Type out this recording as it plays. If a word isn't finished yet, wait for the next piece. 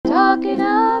talking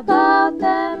about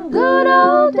them good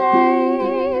old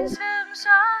days. Film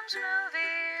songs,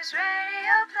 movies,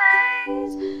 radio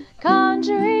plays,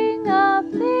 conjuring up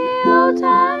the old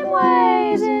time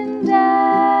ways in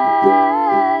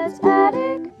Dad's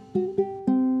attic.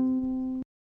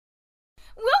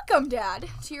 Welcome, Dad,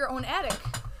 to your own attic.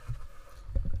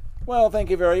 Well,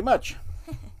 thank you very much.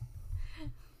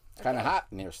 It's kind of hot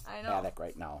in your attic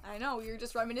right now. I know. You're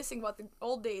just reminiscing about the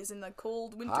old days in the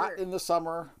cold winter. Hot in the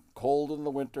summer, cold in the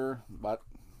winter, but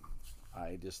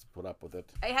I just put up with it.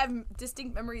 I have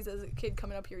distinct memories as a kid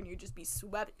coming up here, and you'd just be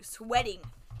sweating,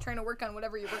 trying to work on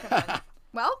whatever you're working on.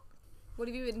 Well, what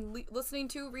have you been listening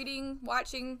to, reading,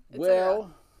 watching, etc.?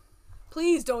 Well,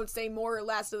 please don't say more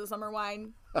Last of the Summer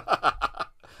Wine.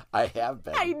 I have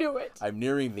been. I knew it. I'm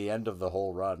nearing the end of the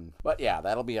whole run. But yeah,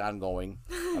 that'll be ongoing,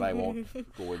 and I won't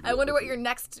go into I it wonder with what you. your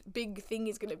next big thing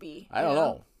is going to be. I don't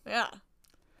know. Yeah.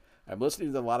 I'm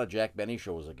listening to a lot of Jack Benny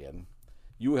shows again.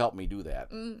 You helped me do that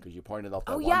because you pointed out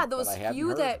that one yeah, that those I hadn't few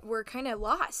heard. that were kind of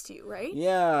lost to you, right?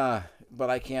 Yeah, but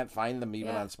I can't find them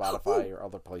even Yeah. on Spotify or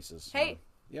other places. Hey.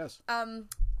 Yes. I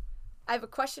have a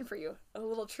question for you, a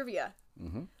little trivia.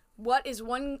 Mm-hmm. What is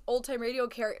one old-time radio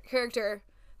character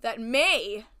that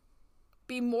may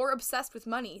be more obsessed with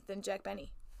money than Jack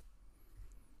Benny?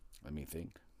 Let me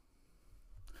think.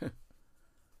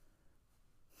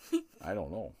 I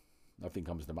don't know. Nothing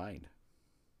comes to mind.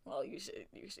 Well, you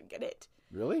should get it.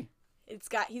 Really? He's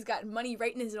got money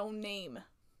right in his own name.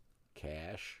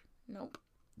 Cash. Nope.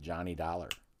 Johnny Dollar.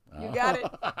 You got it.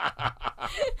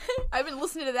 I've been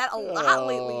listening to that a lot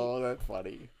lately. Oh, that's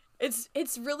funny.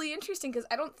 It's really interesting because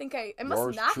I don't think I must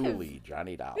Yours not truly,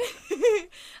 Johnny Dollar.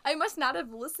 I must not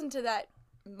have listened to that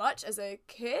much as a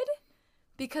kid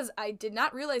because I did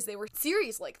not realize they were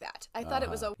series like that. I thought it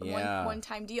was a yeah.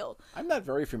 one-time deal. I'm not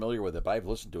very familiar with it, but I've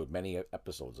listened to it, many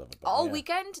episodes of it. But All yeah.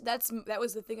 weekend, that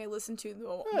was the thing I listened to the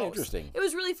most. Oh, interesting. It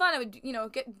was really fun. I would,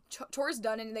 get chores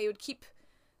done and they would keep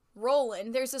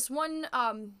rolling. There's this one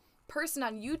person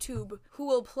on YouTube who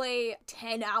will play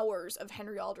 10 hours of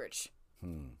Henry Aldrich.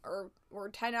 Or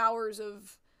 10 hours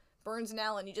of Burns and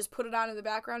Allen. You just put it on in the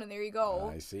background and there you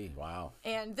go. I see. Wow.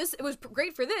 And it was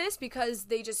great for this because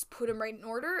they just put them right in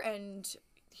order, and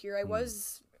here I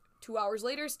was 2 hours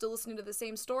later still listening to the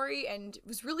same story, and it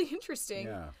was really interesting.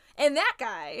 Yeah. And that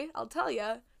guy, I'll tell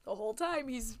you, the whole time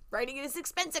he's writing in his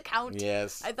expense account.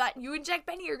 Yes. I thought you and Jack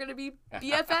Benny are going to be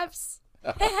BFFs.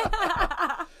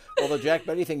 Well, the Jack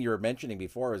Benny thing you were mentioning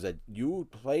before is that you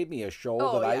played me a show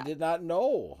that I did not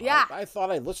know. Yeah. I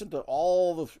thought I listened to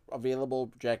all the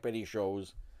available Jack Benny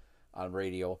shows on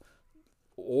radio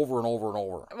over and over and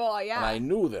over. Well, yeah. And I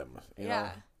knew them. You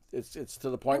know, it's to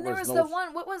the point And where there was it's no... the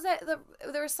one, what was that?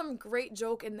 There was some great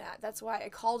joke in that. That's why I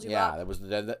called you Yeah, up. that was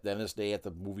the Dennis Day at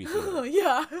the movie theater.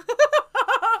 Yeah.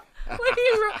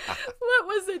 What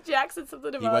was it? Jack said something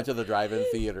about... He went to the drive-in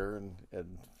theater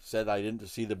and said I didn't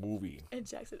see the movie. And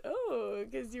Jack said, oh,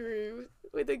 because you were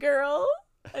with a girl?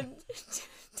 And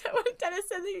Dennis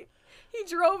said he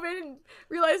drove in and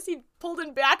realized he pulled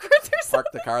in backwards or something.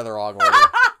 Parked the car the wrong way.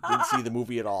 Didn't see the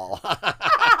movie at all.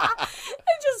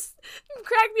 It just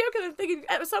cracked me up because I'm thinking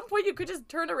at some point you could just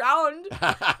turn around,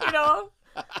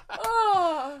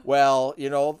 Oh. Well,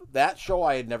 that show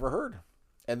I had never heard.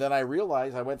 And then I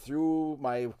realized I went through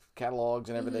my catalogs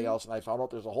and everything else, and I found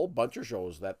out there's a whole bunch of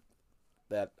shows that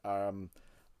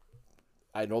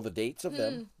I know the dates of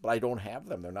them, but I don't have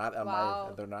them. They're not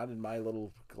on they're not in my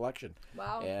little collection.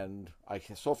 Wow. And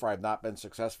so far I've not been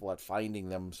successful at finding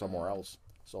them somewhere else.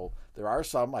 So there are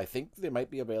some. I think they might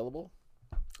be available.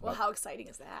 Well, how exciting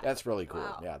is that? That's really cool.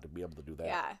 Wow. Yeah, to be able to do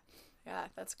that. Yeah,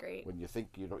 that's great. When you think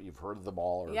you've heard of them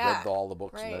all or Yeah, read all the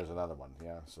books, right. and there's another one.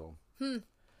 Yeah. So.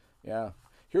 Yeah.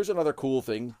 Here's another cool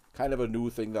thing, kind of a new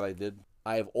thing that I did.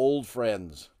 I have old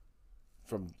friends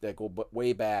that go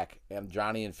way back, and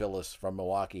Johnny and Phyllis from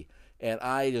Milwaukee, and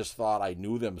I just thought I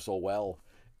knew them so well.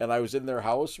 And I was in their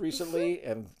house recently,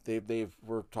 and they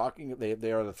were talking.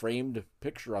 They are the framed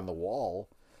picture on the wall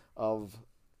of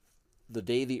the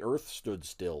day the Earth stood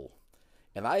still.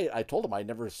 And I told them I'd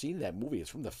never seen that movie. It's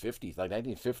from the 50s, like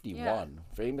 1951,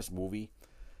 famous movie.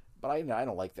 But I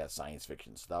don't like that science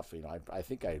fiction stuff. I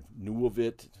think I knew of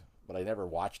it, but I never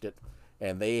watched it.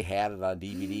 And they had it on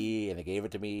DVD, and they gave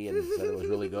it to me and said it was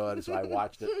really good, so I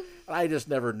watched it. And I just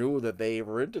never knew that they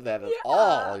were into that at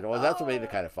all. And that's what made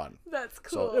it kind of fun. That's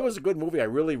cool. So it was a good movie. I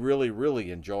really, really, really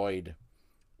enjoyed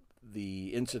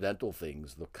the incidental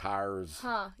things, the cars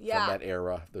from that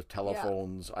era, the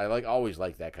telephones. I always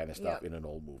like that kind of stuff in an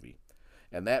old movie.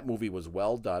 And that movie was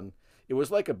well done. It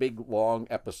was like a big, long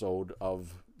episode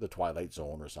of The Twilight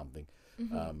Zone or something,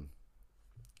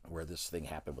 where this thing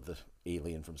happened with the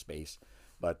alien from space.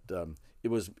 But it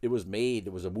was made.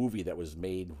 It was a movie that was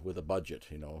made with a budget.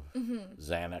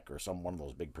 Zanuck or one of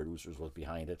those big producers was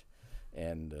behind it,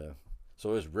 and so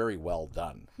it was very well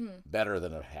done. Better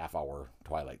than a half-hour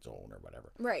Twilight Zone or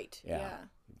whatever. Right. Yeah.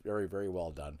 Very, very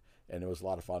well done, and it was a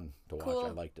lot of fun to watch. Cool. I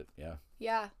liked it. Yeah.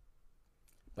 Yeah.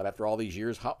 But after all these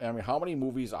years, how many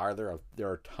movies are there? There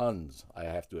are tons. I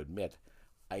have to admit,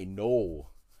 I know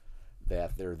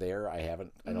that they're there.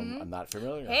 I'm not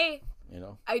familiar. Hey.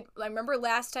 I remember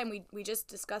last time we just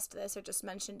discussed this. I just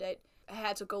mentioned it. I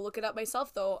had to go look it up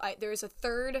myself though. There's a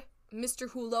third Mr.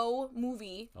 Hulot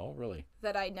movie. Oh, really?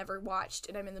 That I never watched,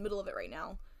 and I'm in the middle of it right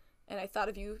now. And I thought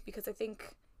of you because I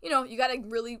think you got to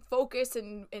really focus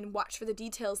and watch for the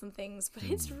details and things. But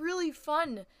it's really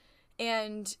fun,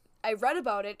 and I read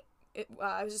about it.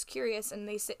 I was just curious, and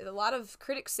they say a lot of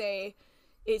critics say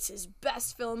it's his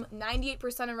best film,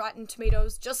 98% on Rotten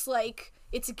Tomatoes, just like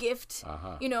It's a Gift.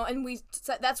 And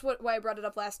that's why I brought it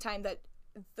up last time, that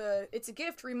the It's a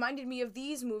Gift reminded me of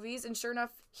these movies, and sure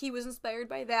enough, he was inspired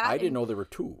by that. I didn't know there were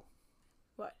two.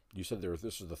 What? You said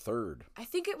this was the third. I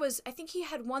think he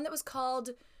had one that was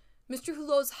called Mr.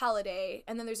 Hulot's Holiday,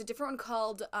 and then there's a different one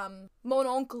called Mon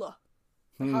Oncle.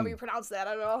 However you pronounce that,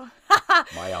 I don't know.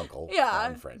 My uncle. Yeah,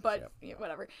 in French, but yeah,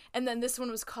 whatever. And then this one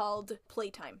was called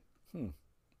Playtime.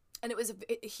 And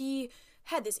he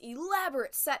had this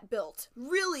elaborate set built,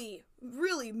 really,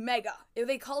 really mega.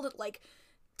 They called it like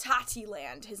Tati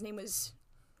Land. His name was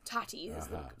Tati, is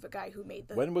the guy who made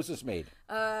the... When was this made?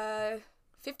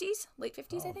 50s, late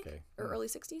 50s, I think, okay. or early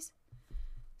 60s.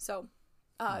 So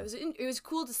it was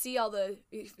cool to see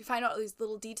you find out all these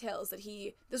little details that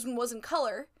this one was in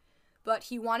color, but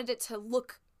he wanted it to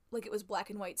look like it was black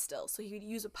and white still, so he would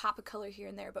use a pop of color here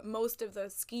and there, but most of the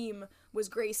scheme was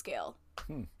grayscale.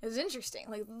 It was interesting,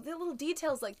 like the little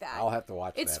details like that. I'll have to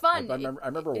watch It's that. fun. I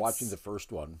remember watching the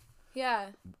first one. Yeah.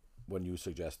 When you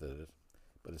suggested it,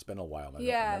 but it's been a while. I don't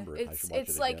Yeah, remember it. I should watch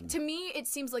it's it like, again. to me, it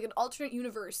seems like an alternate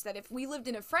universe that if we lived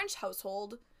in a French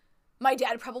household, my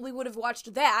dad probably would have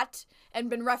watched that and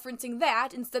been referencing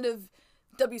that instead of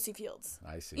W.C. Fields.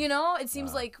 I see. It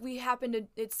seems like we happen to,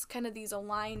 it's kind of these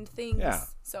aligned things. Yeah.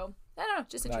 So, I don't know,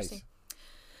 just interesting. Nice.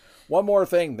 One more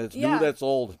thing that's Yeah. new, that's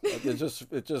old.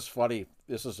 It's just funny.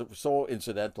 This is so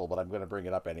incidental, but I'm going to bring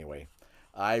it up anyway.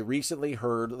 I recently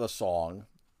heard the song,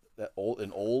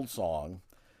 an old song,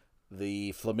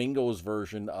 the Flamingos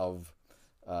version of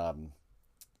I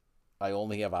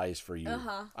Only Have Eyes for You.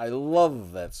 I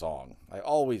love that song. I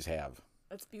always have.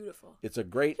 That's beautiful. It's a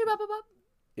great... Shoo-bop-bop-bop.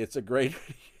 It's a great...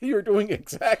 You're doing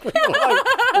exactly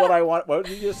what I want. What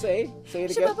did you just say? Say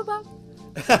it again. Shoo-bop-bop-bop.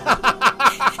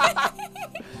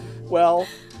 Well,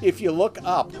 if you look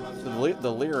up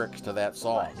the lyrics to that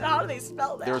song, How do they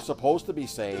spell that? they're supposed to be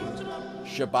saying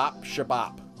shabop,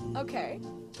 shabop. Okay.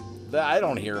 I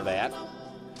don't hear that.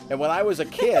 And when I was a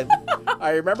kid, I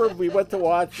remember we went to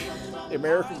watch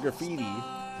American Graffiti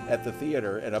at the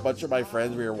theater, and a bunch of my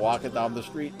friends, we were walking down the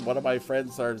street, and one of my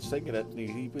friends started singing it, and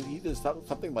he did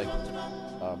something like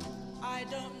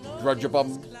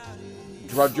drudge-a-bum,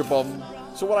 drudge-a-bum.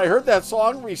 So when I heard that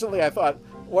song recently, I thought,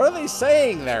 what are they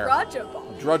saying there?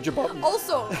 Drudge-a-bum. Drudge-a-bum.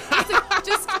 Also,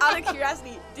 just out of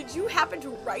curiosity, did you happen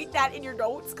to write that in your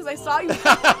notes? Because I saw your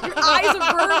eyes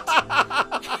are burnt.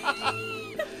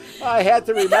 I had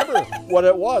to remember what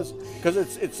it was, because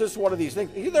it's just one of these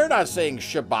things. They're not saying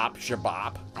shabop,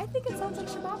 shabop. I think it sounds like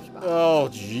shabab shabab. Oh,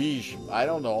 geez. I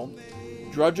don't know.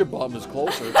 Drudge-a-bum is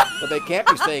closer, but they can't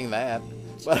be saying that.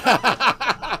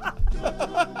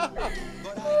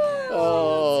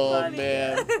 Oh,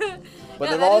 man. But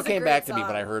No, it that all is a came great back to me song.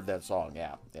 when I heard that song.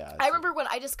 Yeah. I remember when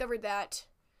I discovered that.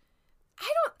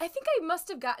 I think I must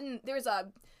have gotten, there was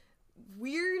a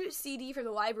weird CD from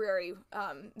the library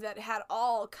that had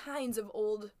all kinds of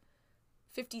old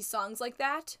 50s songs like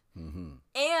that. Mm-hmm.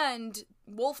 And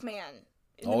Wolfman.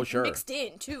 Oh, sure. Mixed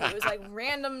in, too. It was like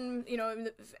random,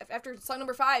 after song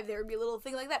number 5, there would be a little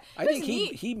thing like that. I think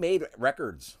he made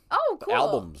records. Oh, cool.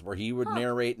 Albums where he would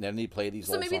narrate and then he'd play these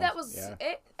So old maybe songs. that was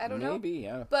it. I don't know. Maybe,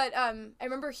 yeah. But I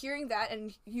remember hearing that,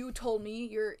 and you told me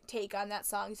your take on that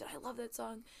song. You said, I love that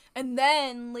song. And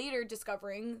then later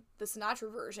discovering the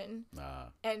Sinatra version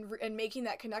and making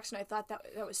that connection, I thought that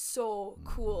was so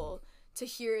cool to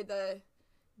hear the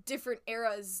different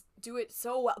eras do it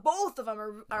so well. Both of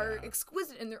them are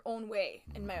exquisite in their own way,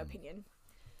 in my opinion.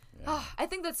 Yeah. I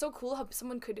think that's so cool how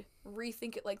someone could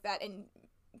rethink it like that and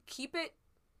keep it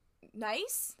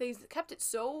nice. They kept it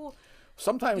so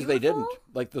Sometimes beautiful. they didn't.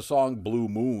 Like the song Blue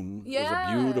Moon was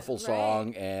Yeah, a beautiful right.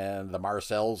 song, and the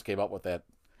Marcells came up with that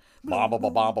Blue bamba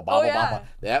Moon. bamba bamba Oh, bamba yeah.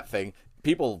 that thing.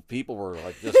 People were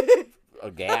like just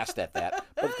aghast at that.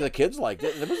 But the kids liked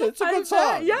it. It's a I good bet,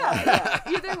 song. Yeah.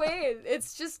 Either way,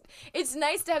 it's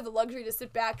nice to have the luxury to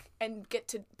sit back and get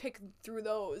to pick through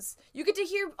those. You get to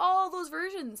hear all those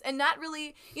versions and not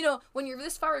really, when you're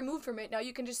this far removed from it, now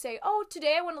you can just say, oh,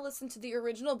 today I want to listen to the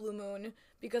original Blue Moon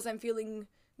because I'm feeling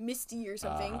misty or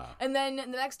something. And then the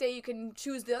next day you can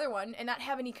choose the other one and not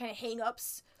have any kind of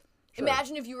hang-ups. Sure.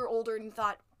 Imagine if you were older and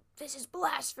thought, this is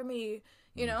blasphemy,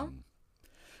 you know?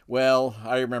 Well,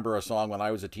 I remember a song when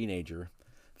I was a teenager.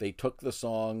 They took the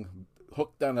song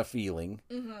Hooked on a Feeling,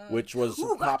 which was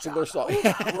a popular song.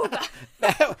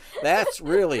 That's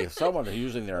really someone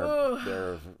using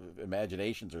their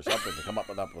imaginations or something to come up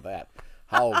with that.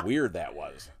 How weird that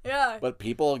was. Yeah. But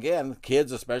people, again,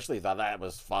 kids especially, thought that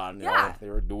was fun. Yeah. They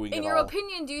were doing it In your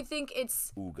opinion, do you think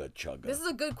it's... Ooga chugga. This is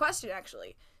a good question,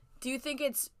 actually. Do you think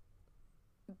it's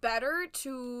better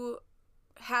to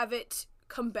have it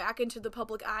come back into the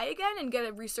public eye again and get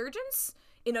a resurgence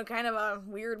in a kind of a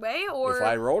weird way? Or if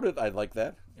I wrote it, I'd like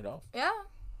that, Yeah.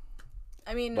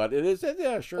 I mean... But it is,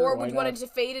 yeah, sure. Or would you want it to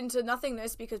fade into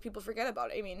nothingness because people forget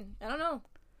about it? I mean, I don't know.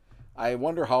 I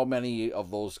wonder how many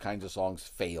of those kinds of songs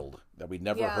failed that we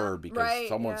never heard because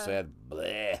someone said,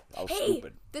 bleh, how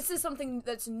stupid. This is something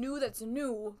that's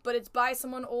new, but it's by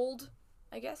someone old,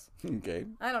 I guess. Okay.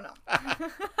 I don't know.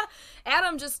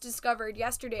 Adam just discovered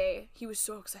yesterday, he was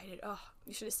so excited. Oh,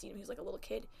 you should have seen him. He was like a little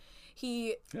kid.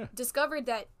 He discovered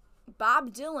that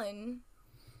Bob Dylan,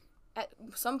 at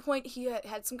some point, he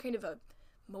had some kind of a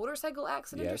motorcycle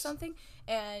accident or something,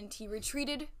 and he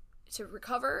retreated to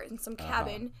recover in some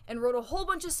cabin and wrote a whole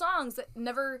bunch of songs that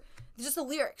never, just the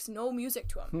lyrics, no music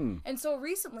to them. And so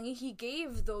recently he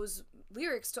gave those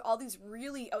lyrics to all these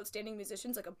really outstanding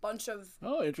musicians, like a bunch of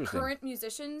current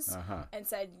musicians, and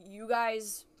said, you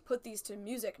guys put these to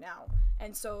music now.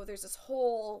 And so there's this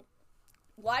whole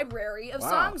library of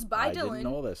songs by Dylan. I didn't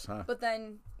know this, But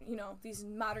then, these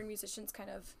modern musicians kind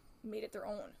of made it their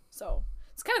own. So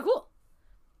it's kind of cool.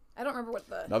 I don't remember what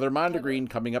the... Another Mondegreen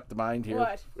coming up to mind here.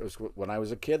 What? It was when I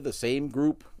was a kid, the same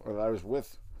group that I was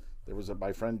with. There was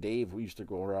my friend Dave who used to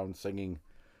go around singing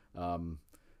when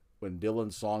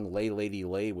Dylan's song Lay Lady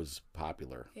Lay was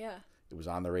popular. Yeah. It was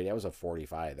on the radio. That was a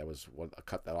 45. That was a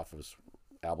cut that off of his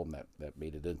album that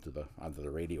made it onto the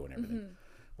radio and everything.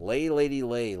 Lay Lady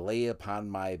Lay, lay upon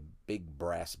my big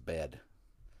brass bed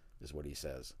is what he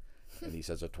says. And he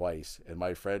says it twice. And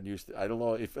my friend used to, I don't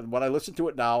know if, and when I listen to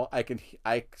it now,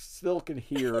 I still can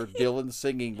hear Dylan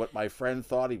singing what my friend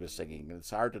thought he was singing. And it's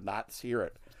hard to not hear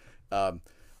it.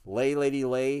 Lay, lady,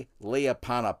 lay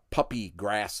upon a puppy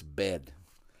grass bed.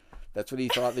 That's what he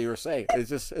thought they were saying.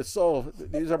 It's so,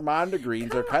 these are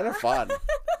Mondegreens. They're kind of fun.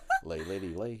 Lay,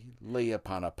 lady, lay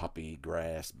upon a puppy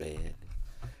grass bed.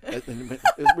 And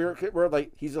we're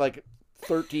like, he's like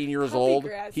 13 years old.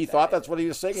 He thought that's what he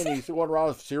was singing. He's going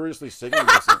around seriously singing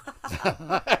this.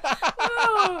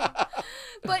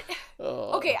 But,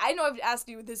 okay, I know I've asked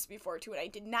you this before, too, and I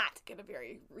did not get a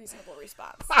very reasonable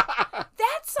response.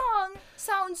 That song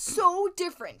sounds so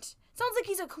different. Sounds like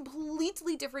he's a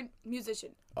completely different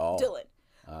musician, Dylan.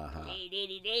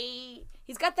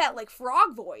 He's got that, like,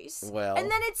 frog voice. Well, and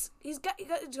then he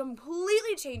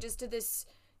completely changes to this,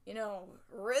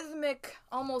 rhythmic,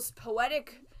 almost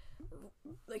poetic,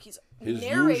 like he's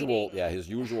narrating. His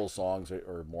usual songs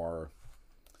are more.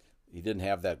 He didn't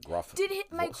have that gruff.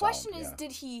 My question is,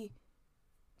 did he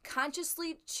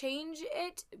consciously change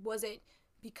it? Was it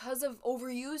because of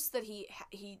overuse that he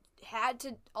had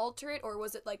to alter it, or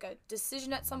was it like a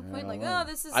decision at some point? Like,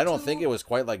 this is. I don't think it was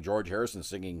quite like George Harrison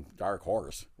singing "Dark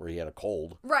Horse," where he had a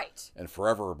cold. Right. And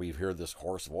forever we've heard this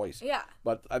hoarse voice. Yeah.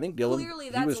 But I think Dylan,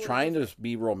 he was trying to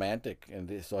be romantic,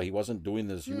 and so he wasn't doing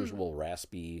this usual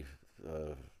raspy,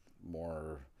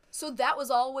 more. So that was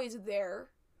always there,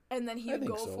 and then he would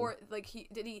go for it. Like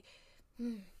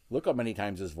Look how many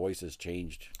times his voice has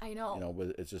changed. I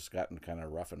know. It's just gotten kind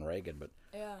of rough and ragged, but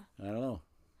yeah, I don't know.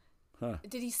 Huh.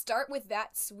 Did he start with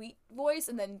that sweet voice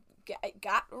and then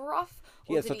got rough?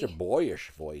 He had such a boyish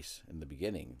voice in the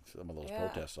beginning. Some of those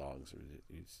protest songs.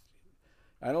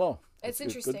 I don't know. It's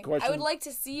interesting. Good question. I would like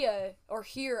to see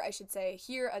hear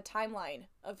a timeline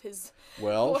of his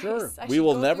voice. Sure. We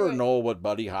will never know what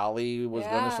Buddy Holly was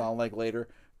going to sound like later.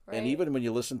 Right. And even when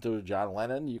you listen to John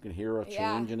Lennon, you can hear a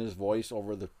change in his voice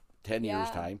over the 10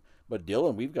 years' time. But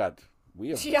Dylan, we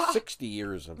have 60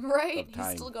 years of time. He's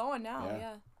still going now,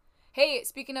 yeah. Hey,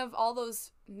 speaking of all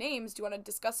those names, do you want to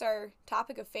discuss our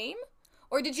topic of fame?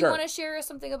 Or did you want to share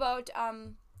something about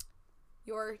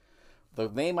your... The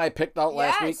name I picked out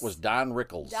last week was Don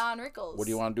Rickles. Don Rickles. What do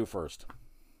you want to do first?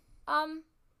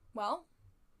 Well...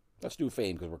 Let's do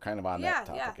fame, because we're kind of on that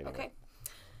topic anyway. Okay.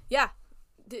 Yeah.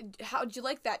 how did you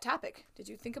like that topic? Did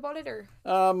you think about it or?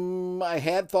 I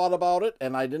had thought about it,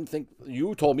 and I didn't think.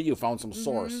 You told me you found some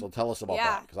source, so tell us about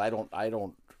that, because I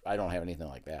don't have anything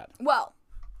like that. Well,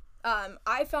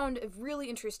 I found a really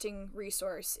interesting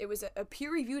resource. It was a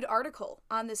peer-reviewed article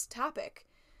on this topic.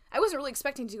 I wasn't really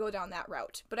expecting to go down that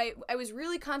route, but I was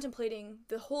really contemplating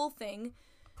the whole thing.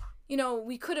 You know,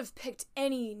 we could have picked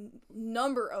any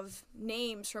number of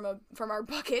names from our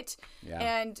bucket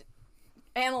and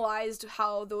analyzed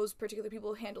how those particular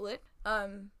people handle it.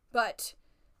 But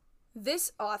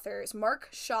this author is Mark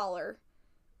Schaller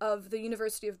of the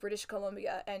University of British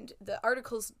Columbia, and the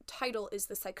article's title is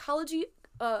The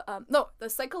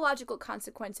Psychological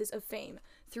Consequences of Fame: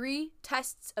 3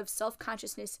 Tests of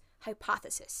Self-Consciousness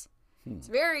Hypothesis. It's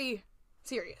very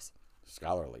serious.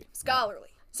 Scholarly.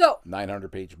 So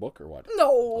 900-page book or what?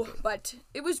 no, but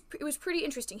it was pretty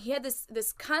interesting. He had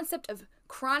this concept of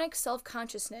chronic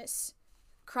self-consciousness.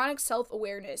 Chronic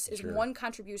self-awareness is one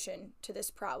contribution to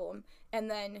this problem, and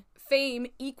then fame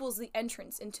equals the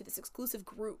entrance into this exclusive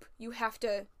group. You have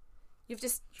to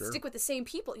stick with the same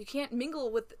people. You can't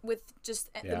mingle with just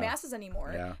the masses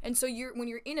anymore. Yeah. And so when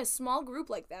you're in a small group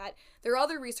like that, there are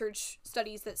other research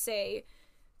studies that say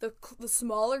the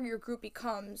smaller your group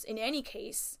becomes, in any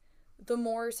case, the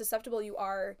more susceptible you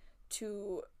are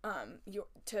to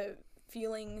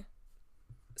feeling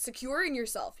secure in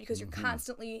yourself, because you're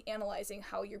constantly analyzing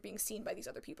how you're being seen by these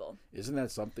other people. Isn't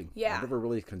that something? Yeah. I never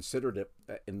really considered it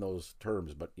in those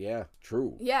terms, but yeah,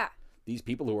 true. Yeah. These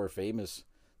people who are famous,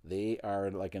 they are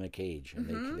like in a cage,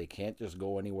 and they can't just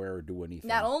go anywhere or do anything.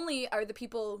 Not only are the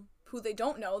people who they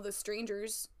don't know, the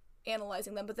strangers,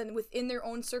 analyzing them, but then within their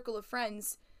own circle of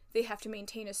friends, they have to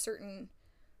maintain a certain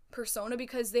persona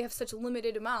because they have such a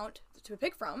limited amount to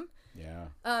pick from. Yeah.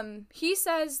 He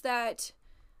says that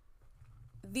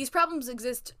these problems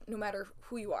exist no matter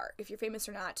who you are, if you're famous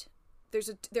or not.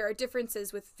 There are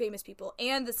differences with famous people,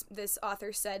 and this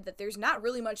author said that there's not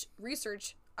really much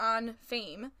research on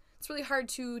fame. It's really hard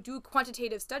to do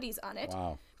quantitative studies on it.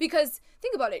 Wow. Because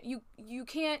think about it, you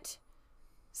can't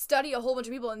study a whole bunch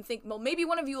of people and think, well, maybe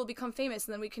one of you will become famous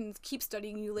and then we can keep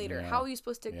studying you later. Yeah. How are you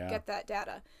supposed to get that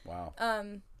data? Wow.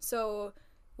 So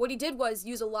what he did was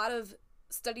use a lot of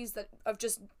studies of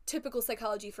just typical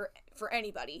psychology for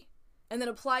anybody, and then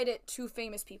applied it to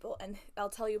famous people. And I'll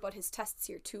tell you about his tests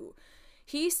here too.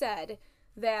 He said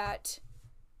that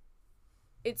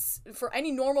it's for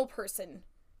any normal person,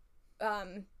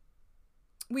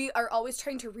 we are always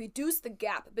trying to reduce the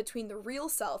gap between the real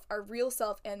self, our real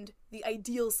self, and the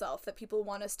ideal self that people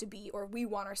want us to be, or we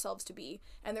want ourselves to be.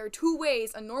 And there are 2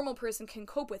 ways a normal person can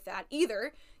cope with that.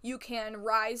 Either you can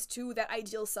rise to that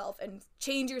ideal self and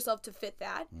change yourself to fit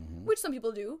that, which some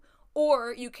people do,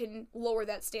 or you can lower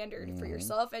that standard for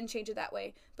yourself and change it that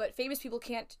way. But famous people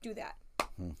can't do that.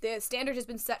 The standard has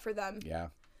been set for them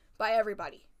by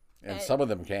everybody. And some of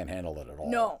them can't handle it at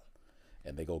all. No.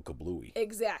 And they go kablooey.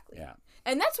 Exactly. Yeah.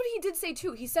 And that's what he did say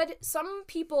too. He said some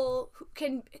people who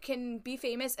can be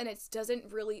famous and it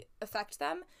doesn't really affect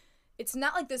them. It's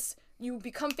not like this, you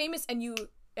become famous and you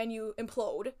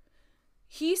implode.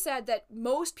 He said that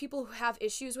most people who have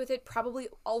issues with it probably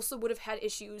also would have had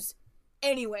issues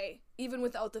anyway, even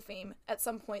without the fame. At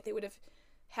some point they would have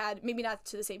had, maybe not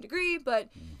to the same degree, but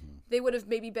they would have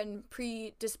maybe been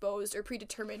predisposed or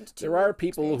predetermined to. There are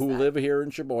people who that. live here in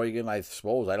Sheboygan, I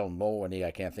suppose, I don't know any, I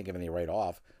can't think of any right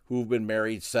off, who've been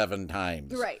married 7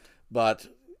 times. Right. But,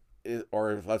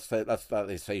 or let's not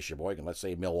they say Sheboygan, let's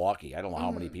say Milwaukee. I don't know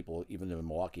how many people, even in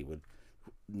Milwaukee, would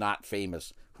not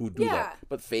famous, who do that.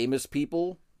 But famous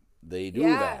people, they do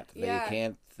that.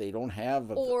 They don't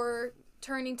have. Or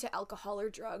turning to alcohol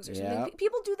or drugs or something. Yeah.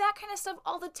 People do that kind of stuff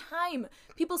all the time.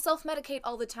 People self-medicate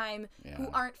all the time who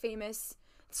aren't famous.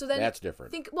 So then that's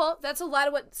different. That's a lot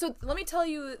of what. So let me tell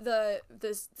you the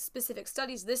specific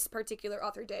studies this particular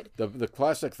author did. The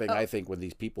classic thing I think when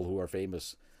these people who are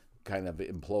famous kind of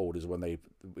implode is when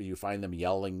you find them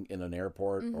yelling in an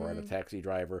airport or at a taxi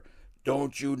driver,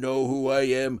 "Don't you know who I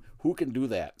am?" Who can do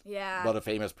that? Yeah. But a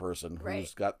famous person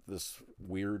who's got this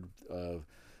weird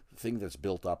thing that's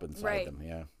built up inside them.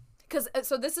 Yeah. Because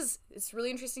it's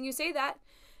really interesting you say that,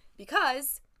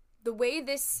 because the way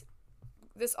this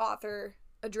author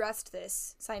addressed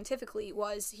this scientifically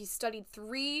was he studied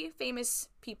 3 famous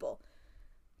people: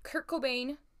 Kurt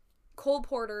Cobain, Cole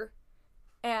Porter,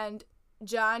 and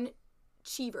John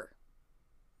Cheever.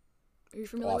 Are you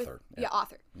familiar with? Yeah,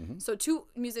 author. So 2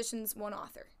 musicians, 1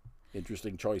 author.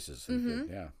 Interesting choices.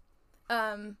 Yeah.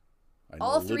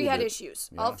 All 3 had issues.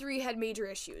 Yeah. All 3 had major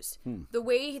issues. The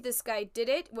way this guy did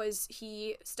it was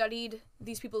he studied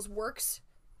these people's works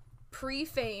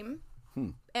pre-fame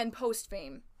and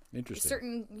post-fame. Interesting.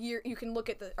 certain year. You can look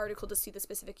at the article to see the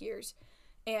specific years,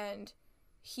 and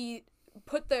he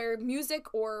put their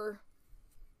music or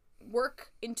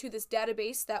work into this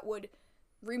database that would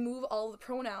remove all the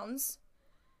pronouns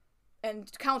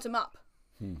and count them up.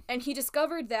 And he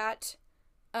discovered that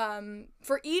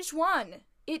for each one,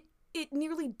 it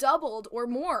nearly doubled or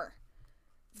more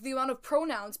the amount of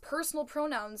pronouns, personal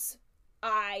pronouns,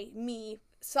 I, me,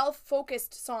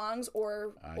 self-focused songs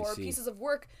or see. pieces of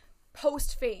work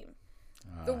post-fame.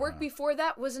 The work before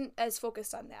that wasn't as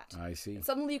focused on that. I see. And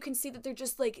suddenly you can see that they're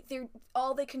just like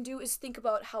all they can do is think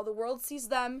about how the world sees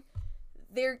them.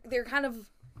 They're their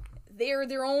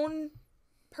own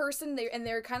person.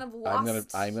 They're kind of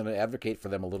lost. I'm gonna advocate for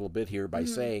them a little bit here by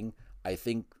saying I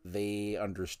think they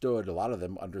understood. A lot of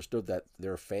them understood that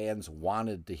their fans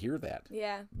wanted to hear that.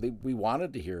 Yeah. We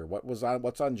wanted to hear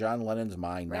what's on John Lennon's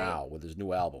mind Right. now with his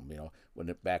new album. You know,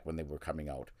 back when they were coming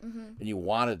out, and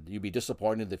you'd be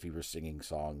disappointed if he were singing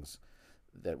songs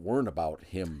that weren't about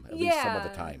him at least some of the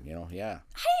time. You know, yeah.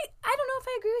 I don't know if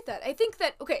I agree with that. I think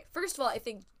that, okay, first of all,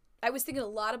 I was thinking a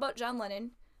lot about John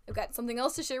Lennon. I've got something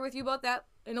else to share with you about that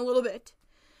in a little bit.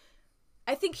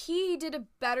 I think he did a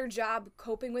better job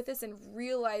coping with this and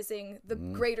realizing the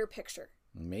greater picture.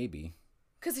 Maybe.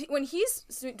 Because when he's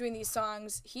doing these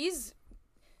songs, he's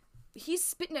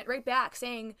spitting it right back,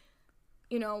 saying,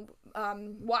 you know,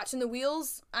 watching the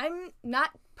wheels, I'm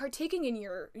not partaking in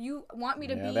you want me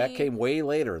to be. That came way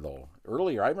later though.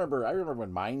 Earlier, I remember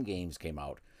when Mind Games came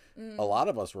out. A lot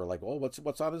of us were like, "Oh,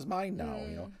 what's on his mind now?"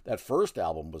 You know, that first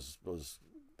album was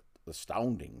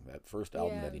astounding. That first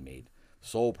album that he made,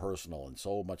 so personal and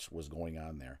so much was going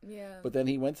on there. Yeah. But then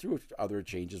he went through other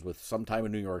changes with Sometime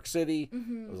in New York City.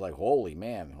 It was like, holy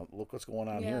man, look what's going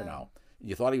on here now.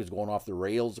 You thought he was going off the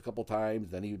rails a couple times.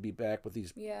 Then he would be back with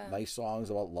these nice songs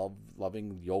about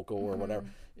loving Yoko or whatever.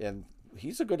 And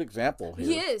he's a good example here.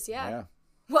 He is, yeah.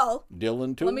 Well,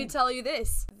 Dylan too. let me tell you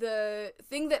this. The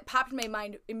thing that popped in my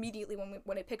mind immediately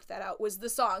when I picked that out was the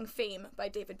song Fame by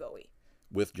David Bowie.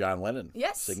 With John Lennon.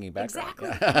 Yes. Singing background.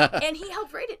 Exactly. And he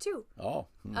helped write it too. Oh.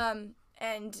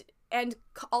 And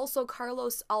also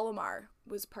Carlos Alomar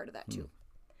was part of that too.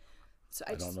 So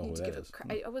I don't just know need who to that give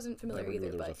is. I wasn't familiar Never knew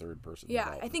either, there was but a third person yeah,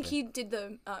 involved. I think Okay. he did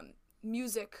the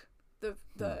music,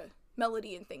 the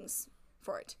melody and things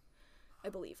for it, I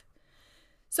believe.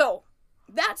 So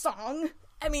that song,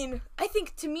 I mean, I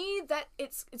think to me that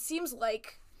it seems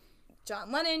like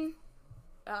John Lennon,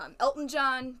 Elton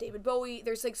John, David Bowie.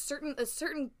 There's like a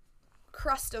certain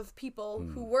crust of people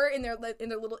who were in their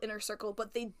little inner circle,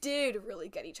 but they did really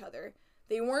get each other.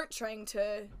 They weren't trying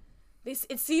to.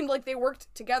 It seemed like they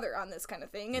worked together on this kind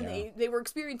of thing, and they were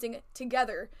experiencing it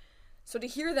together. So to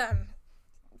hear them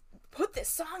put this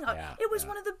song out, it was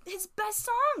one of his best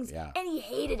songs, and he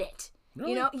hated it.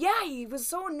 Really? You know, he was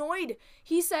so annoyed.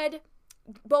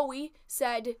 Bowie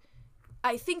said,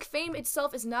 I think fame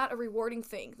itself is not a rewarding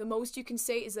thing. The most you can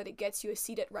say is that it gets you a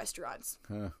seat at restaurants.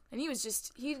 And he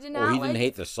did not didn't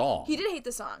hate the song. He did hate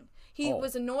the song. He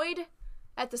was annoyed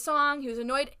at the song. He was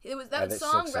annoyed. That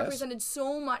song success? represented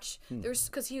so much.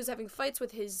 Because he was having fights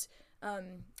with his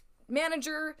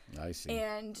manager. I see.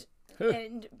 And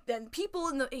then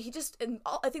people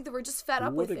I think they were just fed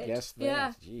up Who with would it. have guessed that?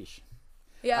 Yeah. Jeez.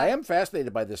 Yeah. I am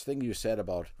fascinated by this thing you said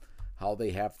about how they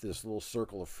have this little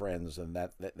circle of friends and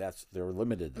that's they're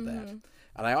limited to that. And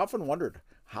I often wondered,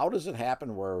 how does it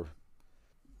happen where,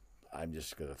 I'm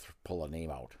just going to pull a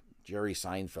name out, Jerry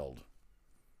Seinfeld,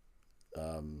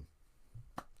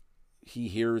 he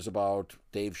hears about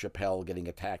Dave Chappelle getting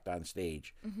attacked on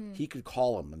stage. He could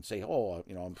call him and say, "Oh,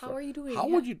 you know, I'm How are you doing?" How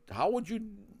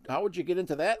would you get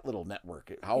into that little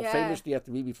network? How famous do you have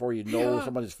to be before you know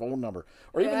somebody's phone number?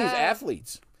 Or even these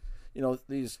athletes, you know,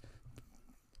 these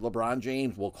LeBron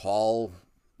James will call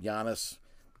Giannis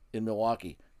in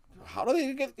Milwaukee. How do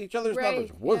they get each other's numbers?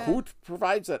 Who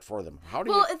provides that for them? How do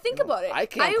Well, you? and think about it. I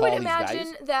can't I call would these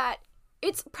imagine guys. that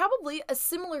it's probably a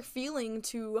similar feeling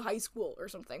to high school or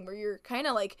something, where you're kind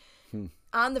of like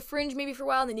on the fringe maybe for a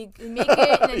while, and then you make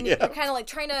it, and then you're kind of like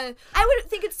trying to. I would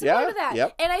think it's similar to that.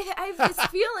 Yep. And I have this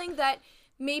feeling that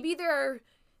maybe there are.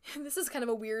 This is kind of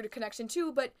a weird connection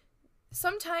too, but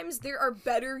sometimes there are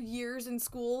better years in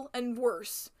school and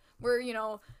worse, where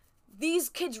these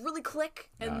kids really click,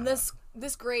 and this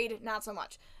grade not so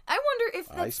much. I wonder if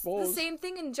that's the same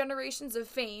thing in Generations of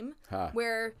Fame,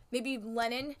 where maybe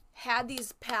Lennon had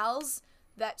these pals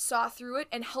that saw through it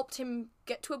and helped him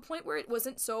get to a point where it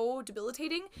wasn't so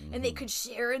debilitating, and they could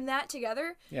share in that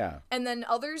together. Yeah. And then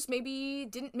others maybe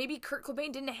didn't. Maybe Kurt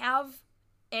Cobain didn't have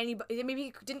anybody. Maybe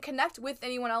he didn't connect with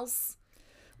anyone else.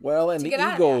 Well, and the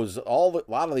egos, a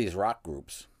lot of these rock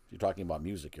groups, you're talking about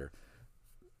music here,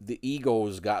 the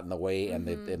egos got in the way, and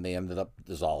they ended up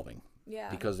dissolving. Yeah.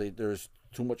 Because there's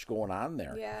too much going on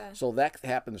there. Yeah. So that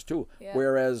happens too. Yeah.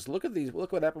 Whereas look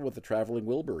what happened with the Traveling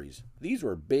Wilburys. These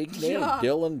were big names, Yeah.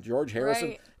 Dylan, George Harrison,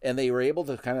 Right. and they were able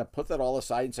to kind of put that all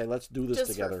aside and say, let's do this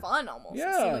just together. for fun, almost. It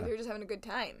Yeah. seemed like they were just having a good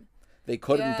time. They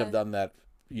couldn't Yeah. have done that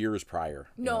years prior.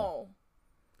 you know.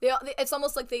 No. It's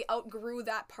almost like they outgrew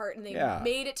that part and they Yeah.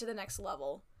 made it to the next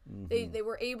level. They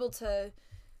were able to,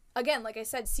 again, like I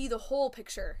said, see the whole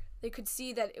picture. They could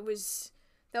see that that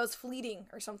was fleeting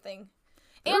or something.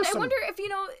 And There's I some- wonder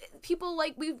if, people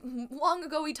like, long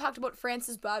ago we talked about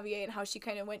Frances Bavier and how she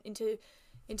kind of went into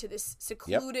this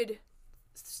secluded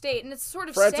state. And it's sort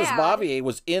of Frances sad. Bavier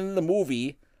was in the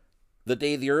movie The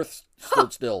Day the Earth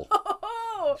Stood Still.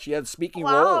 Oh, She had speaking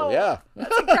Wow. role. Yeah.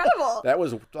 that's incredible. That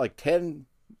was like 10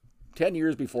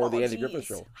 years before the Andy Griffith Jeez.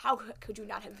 Show. How could you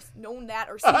not have known that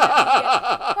or seen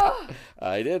that?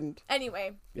 I didn't.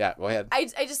 Anyway, Yeah, go ahead. I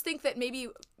just think that maybe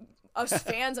us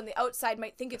fans on the outside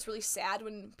might think it's really sad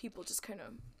when people just kind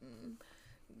of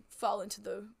fall into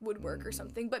the woodwork or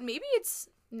something. But maybe it's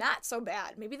not so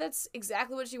bad. Maybe that's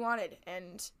exactly what she wanted,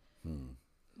 and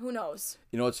who knows?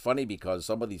 It's funny because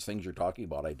some of these things you're talking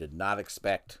about, I did not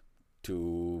expect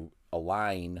to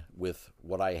align with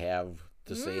what I have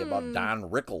to say about Don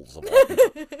Rickles. Of all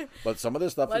people. But some of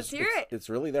this stuff Let's hear it. it's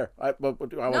really there. I want you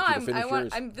to finish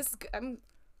yours.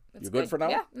 That's You good for now?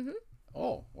 Yeah.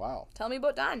 Oh, wow. Tell me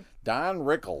about Don. Don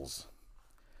Rickles.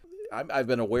 I've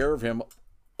been aware of him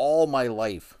all my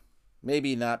life.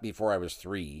 Maybe not before I was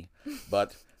 3,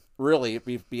 but really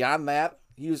beyond that,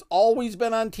 he's always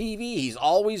been on TV. He's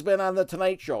always been on The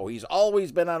Tonight Show. He's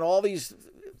always been on all these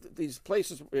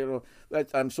places that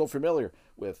I'm so familiar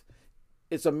with.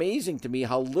 It's amazing to me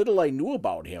how little I knew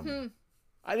about him.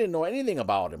 I didn't know anything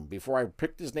about him before I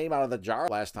picked his name out of the jar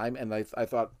last time, and I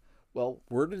thought, well,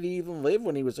 where did he even live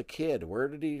when he was a kid?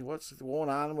 What's going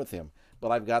on with him? But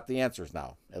I've got the answers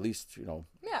now, at least,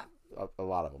 Yeah. a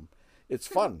lot of them. It's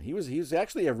fun. He was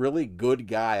actually a really good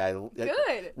guy.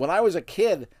 Good. When I was a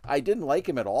kid, I didn't like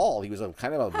him at all. He was a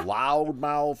kind of a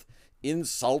loudmouth,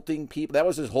 insulting people. That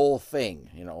was his whole thing,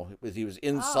 he was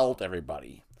insult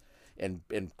everybody and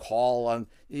call on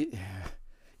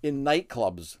in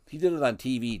nightclubs. He did it on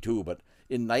TV too, but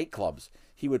in nightclubs,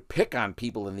 he would pick on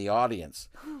people in the audience.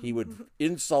 He would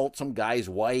insult some guy's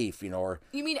wife, or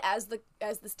You mean as the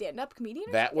stand-up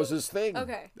comedian? that was his thing.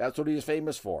 Okay. That's what he was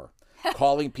famous for.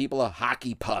 Calling people a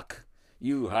hockey puck.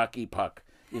 You hockey puck.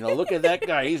 Look at that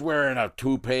guy. He's wearing a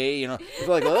toupee. It's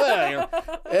like,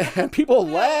 and people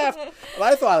laughed. And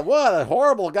I thought, what a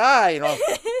horrible guy.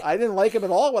 I didn't like him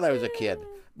at all when I was a kid.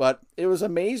 But it was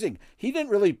amazing. He didn't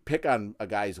really pick on a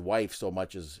guy's wife so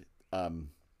much as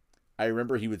I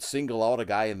remember he would single out a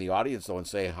guy in the audience though and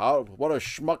say, what a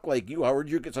schmuck like you. How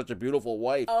did you get such a beautiful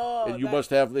wife? Oh, and you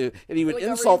must have and he would like a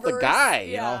insult the reverse- guy,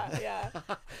 Yeah.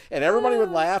 And everybody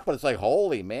would laugh, but it's like,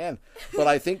 holy man. But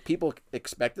I think people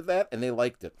expected that and they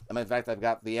liked it. And in fact, I've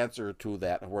got the answer to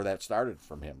that, where that started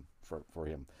from him, for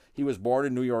him. He was born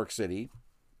in New York City.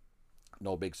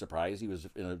 No big surprise. He was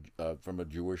from a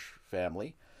Jewish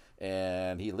family.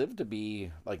 And he lived to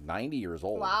be like 90 years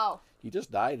old. Wow. He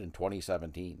just died in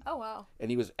 2017. Oh wow.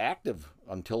 And he was active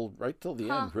right till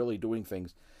the end, really doing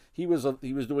things. He was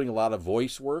doing a lot of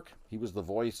voice work. He was the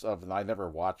voice of, and I never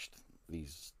watched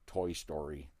these Toy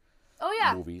Story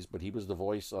movies, but he was the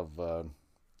voice of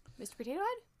Mr. Potato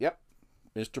Head? Yep,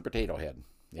 Mr. Potato Head.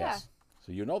 Yes.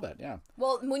 So you know that, yeah.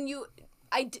 Well,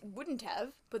 wouldn't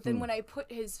have, but then when I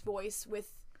put his voice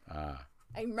with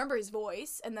I remember his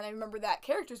voice, and then I remember that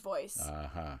character's voice.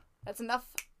 That's enough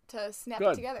to snap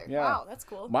it together. Yeah. Wow, that's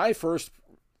cool. My first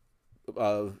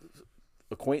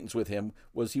acquaintance with him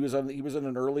was he was in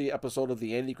an early episode of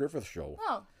the Andy Griffith Show.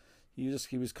 Oh.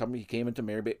 He came into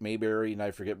Mayberry, and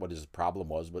I forget what his problem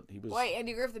was, but he was. Boy,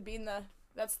 Andy Griffith being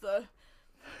that's the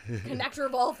connector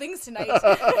of all things tonight.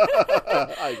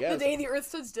 I guess. The day the Earth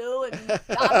stood still and Don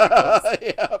Rickles.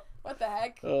 Yeah. What the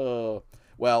heck? Oh,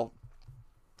 well.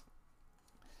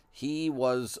 He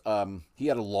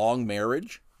had a long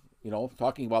marriage,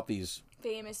 talking about these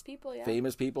Famous people, yeah.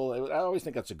 famous people. I always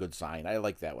think that's a good sign. I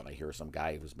like that when I hear some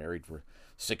guy who was married for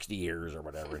 60 years or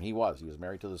whatever. And he was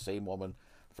married to the same woman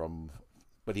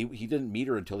but he didn't meet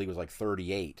her until he was like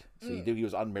 38. So he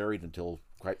was unmarried until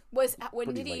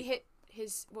when did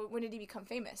he become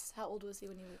famous? How old was he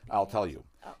when he I'll tell you.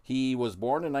 Oh. He was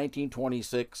born in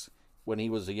 1926. When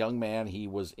he was a young man, he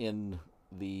was in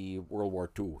the World War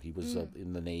II. He was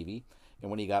in the Navy. And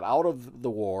when he got out of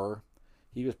the war,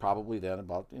 he was probably then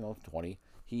about 20.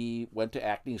 He went to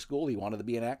acting school. He wanted to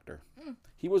be an actor.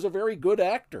 He was a very good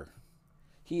actor.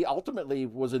 He ultimately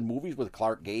was in movies with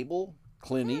Clark Gable,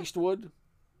 Clint Eastwood,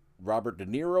 Robert De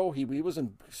Niro. He was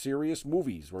in serious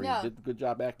movies where Yeah. he did a good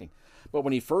job acting. But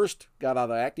when he first got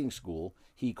out of acting school,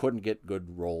 he couldn't get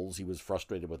good roles. He was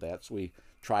frustrated with that, so he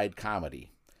tried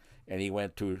comedy. And he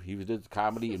did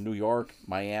comedy in New York,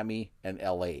 Miami, and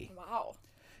L.A. Wow.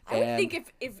 I would And-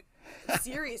 think if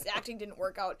serious acting didn't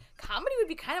work out, comedy would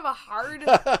be kind of a hard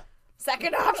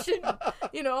second option.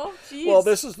 You know? Jeez. Well,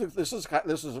 this is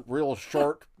a real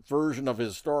short version of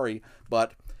his story,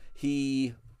 but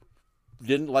he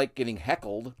didn't like getting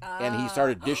heckled, and he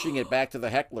started dishing it back to the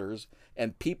hecklers.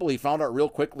 And he found out real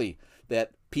quickly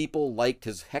that people liked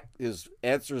his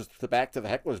answers back to the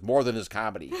hecklers more than his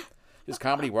comedy. His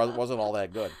comedy wasn't all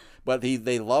that good, but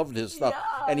they loved his stuff,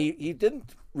 Yeah. and he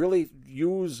didn't really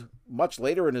use much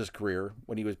later in his career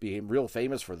when he became real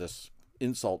famous for this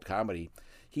insult comedy.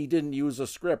 He didn't use a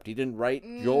script. He didn't write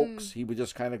jokes. He would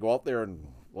just kind of go out there and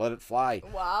let it fly.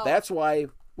 Wow. That's why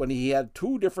when he had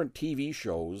 2 different TV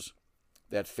shows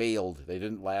that failed, they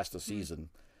didn't last a season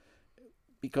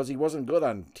because he wasn't good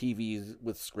on TV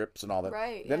with scripts and all that.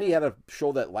 Right, Then yeah. he had a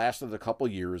show that lasted a couple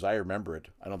years. I remember it.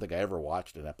 I don't think I ever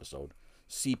watched an episode.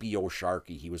 CPO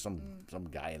Sharkey. He was some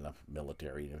guy in the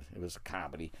military. It was a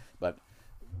comedy, but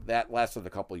that lasted a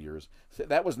couple years.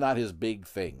 That was not his big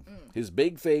thing. His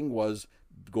big thing was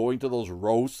going to those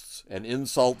roasts and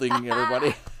insulting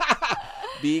everybody.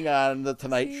 Being on the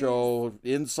Tonight Show,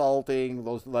 insulting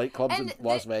those nightclubs in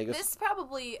Las Vegas. This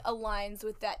probably aligns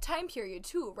with that time period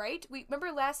too, right? We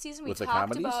remember last season we With the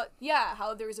talked comedies? about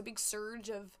how there was a big surge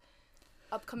of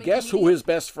upcoming. Guess who comedians. his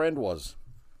best friend was?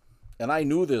 And I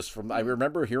knew this I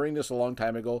remember hearing this a long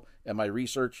time ago, and my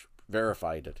research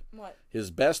verified it. What?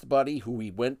 His best buddy, who he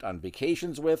went on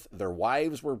vacations with, their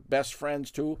wives were best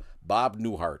friends too, Bob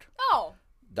Newhart. Oh,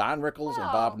 Don Rickles and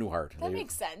wow. Bob Newhart. That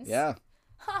makes sense. Yeah.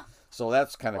 Huh. So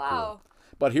that's kind of Wow. cool.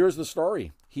 But here's the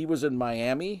story. He was in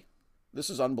Miami. This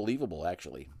is unbelievable,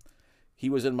 actually. He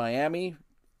was in Miami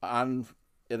in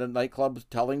a nightclub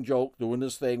telling jokes, doing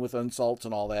his thing with insults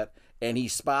and all that, and he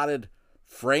spotted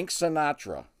Frank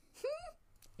Sinatra.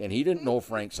 And he didn't know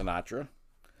Frank Sinatra,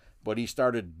 but he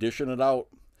started dishing it out.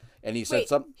 And he said Wait,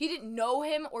 something. he didn't know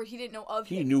him or he didn't know of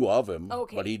He him? knew of him,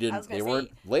 Okay, but he I didn't. was gonna They say,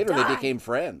 weren't. Later, they darn. became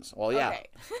friends. Well, yeah. Okay.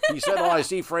 He said, "Oh, I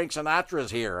see Frank Sinatra's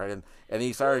here," and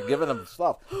he started giving him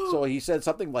stuff. So he said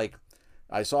something like,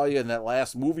 "I saw you in that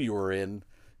last movie you were in,"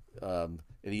 and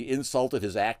he insulted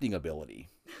his acting ability,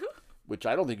 which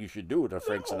I don't think you should do to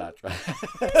Frank Sinatra.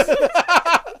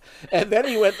 And then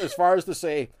he went as far as to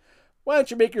say, "Why don't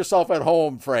you make yourself at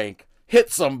home, Frank?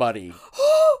 Hit somebody."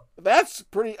 That's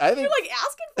pretty. I think You're like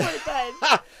asking for it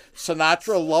then.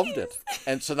 Sinatra loved it,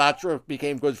 and Sinatra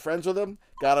became good friends with him,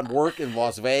 got him work in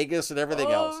Las Vegas and everything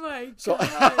else. Oh my So-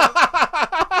 god.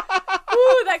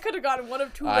 Ooh, that could have gone one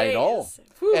of two ways. I know.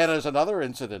 Whew. And there's another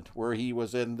incident where he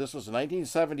was in. This was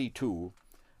 1972.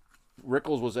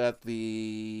 Rickles was at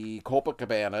the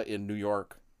Copacabana in New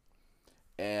York,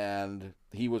 and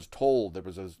he was told there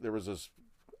was this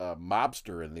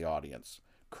mobster in the audience,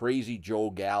 Crazy Joe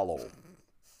Gallo.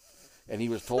 And he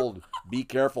was told, "Be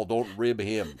careful, don't rib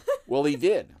him." Well, he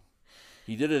did.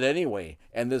 He did it anyway.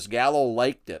 And this Gallo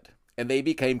liked it. And they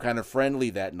became kind of friendly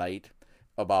that night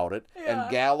about it. Yeah.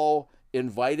 And Gallo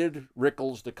invited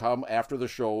Rickles to come after the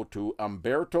show to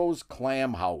Umberto's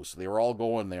Clam House. They were all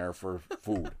going there for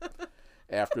food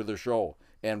after the show.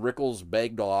 And Rickles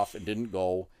begged off and didn't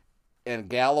go. And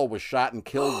Gallo was shot and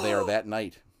killed there that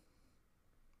night.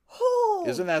 Ooh.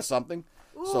 Isn't that something?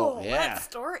 So, Ooh, yeah. What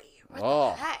story? What Oh.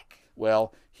 the heck?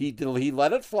 Well, he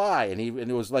let it fly, and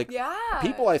it was like Yeah.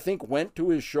 people I think went to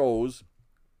his shows.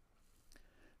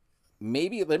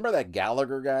 Maybe remember that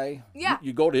Gallagher guy? Yeah.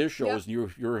 You go to his shows,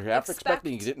 and you're half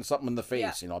expecting Expect- getting something in the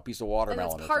face, Yeah. a piece of And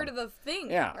watermelon. that's or part something. of the thing,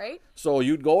 Yeah. right? So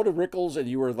you'd go to Rickles, and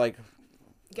you were like,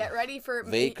 Get ready for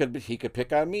he could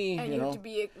pick on me, and you you know. have to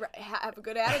be have a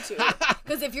good attitude.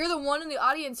 Because if you're the one in the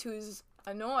audience who's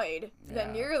annoyed,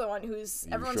 then Yeah. you're the one who's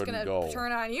You everyone's shouldn't gonna go.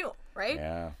 turn on you, right?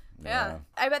 Yeah. Yeah.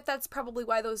 I bet that's probably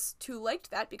why those two liked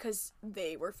that, because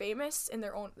they were famous in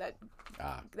their own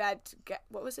Ah,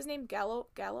 what was his name? Gallo?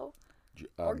 Joe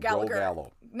Gallagher.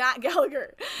 Gallo. Not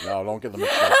Gallagher. No, don't get them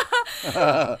mixed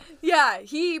up. Yeah,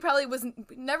 he probably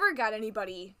never got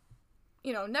anybody,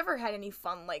 never had any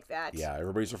fun like that. Yeah,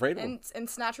 everybody's afraid of him. And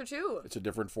Sinatra too. It's a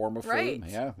different form of Right. fame.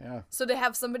 Yeah, yeah. So to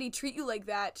have somebody treat you like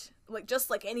that, like just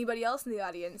like anybody else in the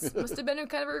audience, must have been a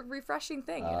kind of a refreshing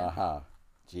thing. Uh-huh.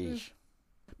 Jeez.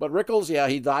 But Rickles, yeah,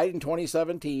 he died in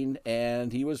 2017,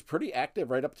 and he was pretty active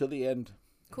right up to the end,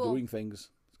 Cool. doing things.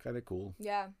 It's kind of cool.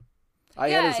 Yeah. I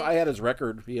Yeah, had his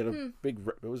record. He had a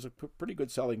it was a pretty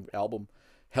good selling album.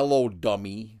 Hello,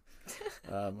 Dummy.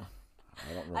 I don't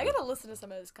remember. I gotta listen to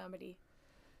some of his comedy.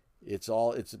 It's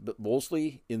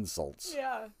mostly insults,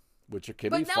 Yeah. which can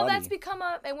But be now funny. that's become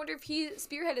I wonder if he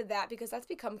spearheaded that, because that's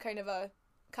become kind of a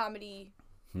comedy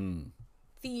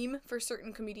theme for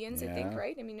certain comedians, I think, Yeah.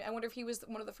 right? I mean, I wonder if he was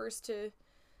one of the first to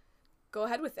go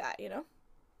ahead with that, you know?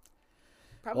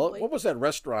 Well, Probably. what was that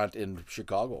restaurant in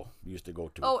Chicago you used to go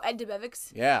to? Oh, Ed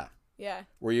DeBevick's? Yeah. Yeah.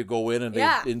 Where you go in and they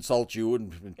Yeah. insult you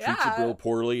and treat Yeah. you real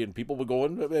poorly, and people would go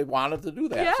in, they wanted to do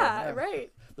that. Yeah, So,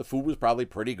 right. The food was probably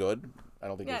pretty good. I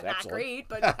don't think it Yeah, was not excellent. great,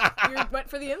 but you went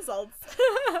for the insults.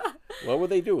 What would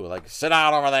they do? Like, sit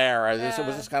down over there. Or this Yeah.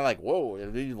 was just kind of like, whoa,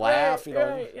 and you laugh, you know.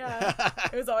 Right, yeah.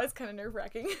 It was always kind of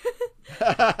nerve-wracking.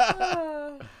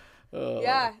 Oh.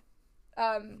 Yeah.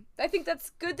 I think that's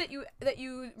good that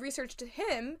you researched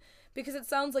him, because it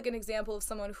sounds like an example of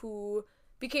someone who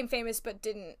became famous but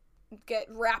didn't get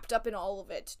wrapped up in all of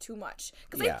it too much.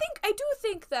 Because Yeah. I do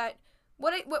think that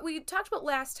what we talked about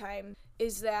last time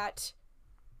is that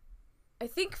I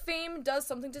think fame does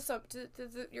something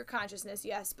to your consciousness,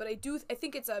 yes, but I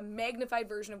think it's a magnified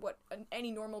version of what any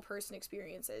normal person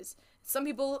experiences. Some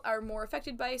people are more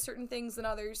affected by certain things than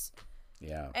others.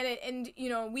 Yeah. And you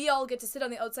know, we all get to sit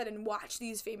on the outside and watch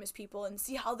these famous people and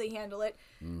see how they handle it.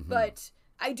 Mm-hmm. But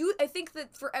I think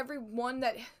that for everyone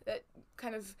that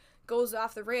kind of goes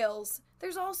off the rails,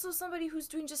 there's also somebody who's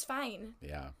doing just fine.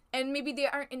 Yeah. And maybe they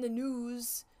aren't in the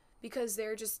news because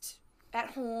they're just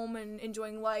at home and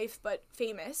enjoying life, but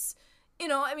famous. You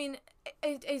know, I mean,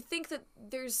 I think that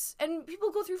and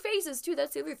people go through phases too.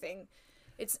 That's the other thing.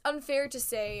 It's unfair to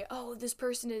say, oh, this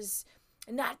person is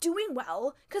not doing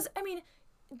well, because I mean,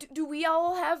 do we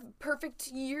all have perfect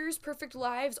years, perfect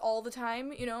lives all the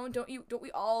time? You know, don't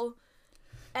we all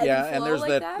ebb Yeah, and and flow there's like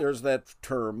that there's that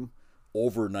term,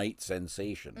 overnight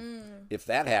sensation. If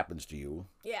that happens to you,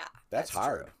 Yeah, that's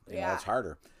hard. true. You know, it's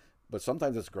harder. But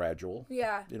sometimes it's gradual.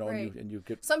 Yeah, You know, right. and you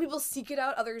get Some people seek it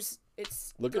out, others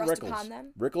it's look at thrust Rickles. upon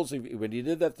them. Rickles, when he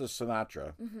did that to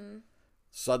Sinatra,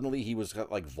 suddenly he was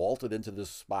like vaulted into this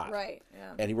spot. Right.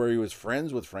 Yeah. And where he was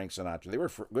friends with Frank Sinatra. They were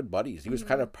good buddies. He was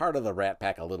kind of part of the Rat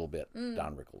Pack a little bit,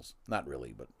 Don Rickles. Not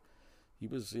really, but he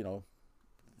was, you know,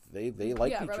 they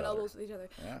liked each rubbing other. elbows with each other.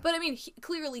 Yeah. But I mean,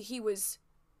 clearly he was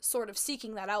sort of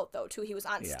seeking that out, though. Too, he was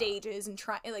on Yeah. stages and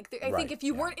trying. Like, I Right, think if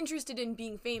you yeah. weren't interested in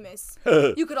being famous,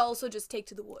 you could also just take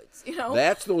to the woods. You know.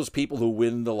 That's those people who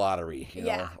win the lottery. You know?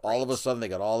 Yeah, All of a sudden they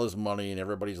got all this money and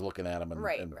everybody's looking at them and,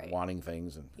 Right, and right. wanting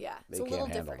things, and Yeah, they it's a little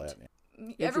can't handle different. that.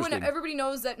 Everybody Interesting.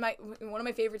 knows that one of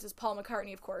my favorites is Paul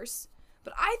McCartney, of course.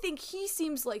 But I think he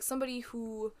seems like somebody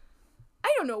who,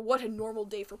 I don't know what a normal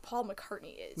day for Paul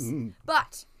McCartney is,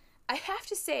 but I have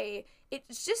to say, it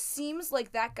just seems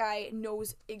like that guy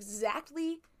knows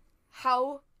exactly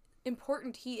how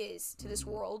important he is to this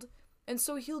world, and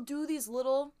so he'll do these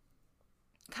little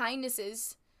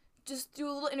kindnesses, just do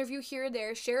a little interview here or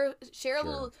there, share a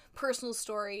little personal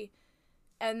story,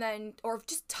 and then, or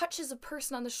just touches a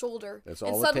person on the shoulder. That's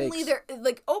and all it suddenly takes. they're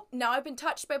like, oh, now I've been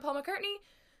touched by Paul McCartney.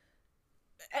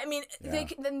 I mean, Yeah. they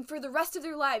can, then for the rest of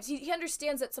their lives, he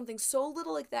understands that something so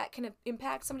little like that can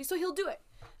impact somebody, so he'll do it.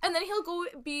 And then he'll go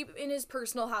be in his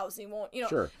personal house. And he won't, you know.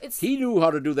 Sure. It's He knew how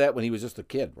to do that when he was just a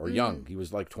kid or young. He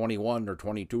was like 21 or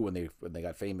 22 when they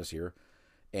got famous here.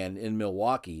 And in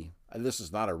Milwaukee, and this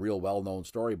is not a real well-known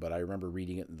story, but I remember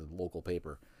reading it in the local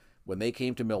paper. When they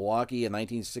came to Milwaukee in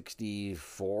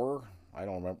 1964, I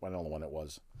don't know when it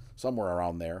was, somewhere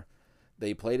around there,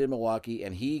 they played in Milwaukee,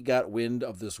 and he got wind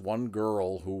of this one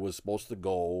girl who was supposed to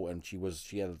go, and she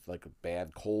had like a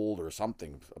bad cold or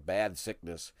something, a bad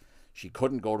sickness. She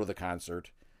couldn't go to the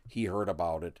concert. He heard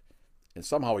about it, and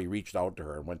somehow he reached out to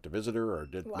her and went to visit her, or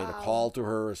made a Wow. call to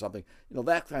her or something. You know,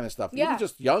 that kind of stuff. He Yeah. was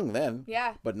just young then.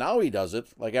 Yeah. But now he does it,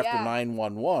 like after Yeah.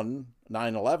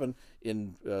 9/11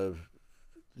 in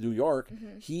New York.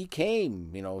 He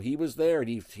came, you know, he was there, and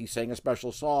he sang a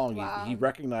special song. Wow. He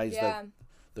recognized Yeah.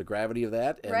 the gravity of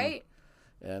that. And, right.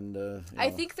 And I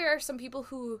think there are some people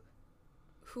who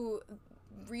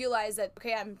realize that,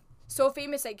 okay, I'm so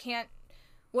famous, I can't.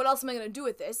 What else am I going to do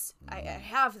with this? I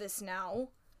have this now,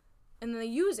 and then they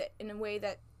use it in a way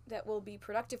that will be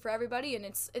productive for everybody.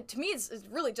 And to me, it's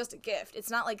really just a gift. It's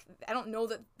not like, I don't know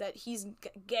that he's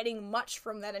getting much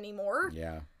from that anymore.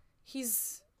 Yeah.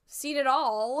 He's seen it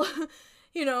all,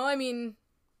 you know. I mean,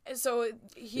 so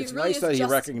he It's really nice is that he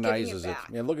just recognizes giving it.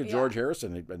 back. Man, look at Yeah. George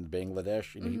Harrison in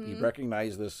Bangladesh. You know, he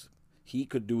recognized this. He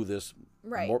could do this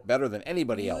Right. better than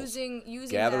anybody else. Using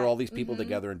Gather that. all these people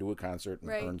together and do a concert and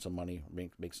Right. earn some money,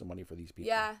 make some money for these people.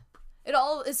 Yeah, it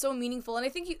all is so meaningful, and I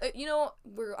think you know,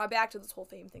 we're back to this whole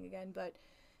fame thing again, but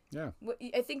Yeah.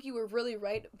 I think you were really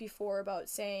right before about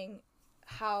saying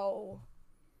how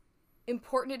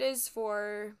important it is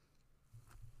for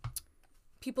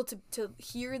people to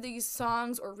hear these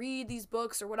songs or read these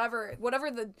books or whatever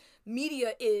the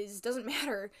media is, doesn't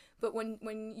matter. But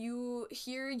when you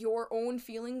hear your own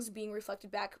feelings being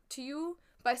reflected back to you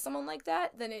by someone like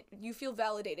that, then you feel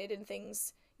validated in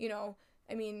things, you know.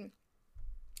 I mean,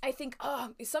 I think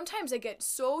sometimes I get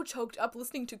so choked up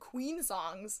listening to Queen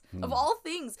songs, of all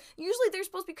things. Usually they're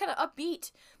supposed to be kind of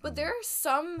upbeat, but there are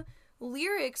some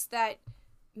lyrics that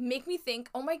make me think,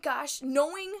 oh my gosh,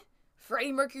 knowing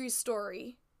Freddie Mercury's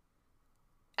story.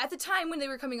 At the time when they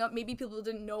were coming up, maybe people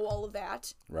didn't know all of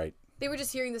that. Right. They were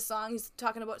just hearing the song. He's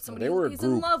talking about somebody They were he's a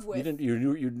group. in love with.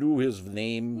 You knew his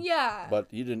name. Yeah.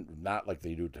 But you didn't, not like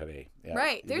they do today. Yeah,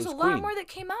 right. There's a lot more that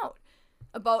came out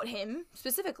about him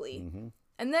specifically. Mm-hmm.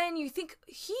 And then you think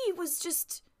he was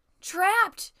just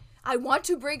trapped. I want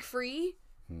to break free.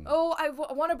 Oh, I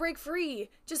want to break free.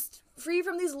 Just free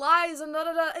from these lies and da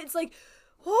da da. It's like,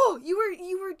 oh, you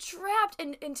were trapped.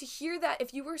 And to hear that,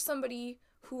 if you were somebody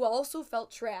who also felt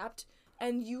trapped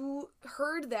and you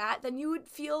heard that, then you would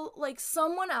feel like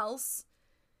someone else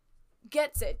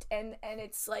gets it. And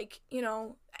it's like, you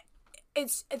know,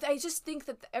 I just think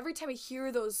that every time I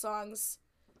hear those songs,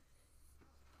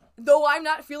 though I'm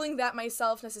not feeling that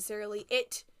myself necessarily,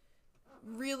 it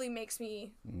really makes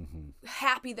me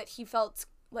happy that he felt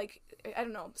like, I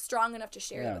don't know, strong enough to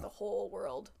share it with the whole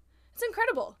world. It's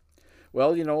incredible.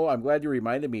 Well, you know, I'm glad you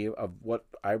reminded me of what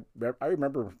I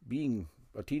remember being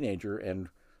a teenager and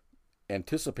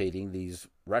anticipating these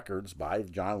records by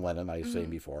John Lennon, I was saying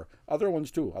before. Other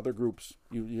ones too, other groups.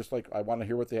 You just like, I want to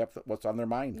hear what they have, what's on their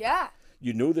mind. Yeah.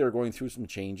 You knew they were going through some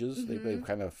changes. They've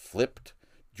kind of flipped.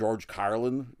 George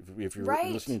Carlin, if you're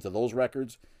listening to those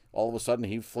records, all of a sudden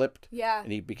he flipped. Yeah.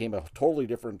 And he became a totally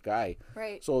different guy.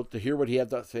 Right. So to hear what he had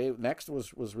to say next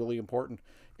was really important.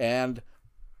 And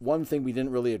one thing we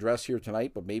didn't really address here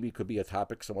tonight, but maybe could be a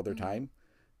topic some other time,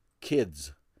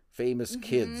 kids, famous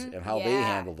kids, and how they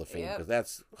handle the fame. Because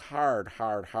that's hard,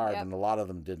 and a lot of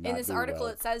them did not do well. In this article,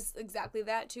 it says exactly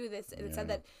that, too. It said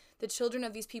that the children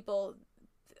of these people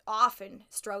often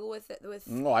struggle with it.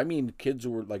 No, I mean kids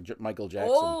who were like Michael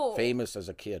Jackson, famous as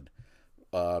a kid.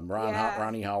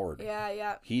 Ronnie Howard.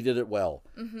 Yeah. He did it well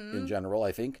in general,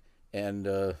 I think.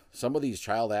 And some of these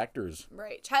child actors.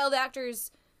 Right. Child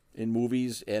actors. In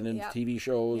movies and in TV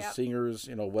shows, singers,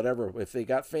 you know, whatever. If they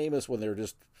got famous when they were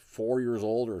just 4 years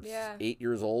old or 8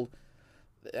 years old,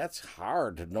 that's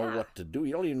hard to know what to do.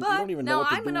 You don't even know what to do. No,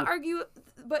 I'm going to argue,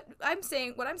 but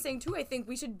what I'm saying too, I think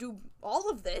we should do all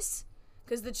of this.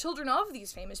 Because the children of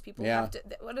these famous people have to,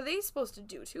 what are they supposed to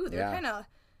do too? They're kind of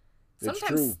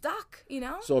sometimes stuck, you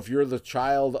know? So if you're the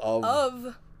child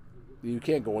of you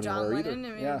can't go anywhere John either. Lennon,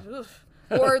 I mean,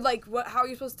 or like how are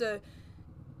you supposed to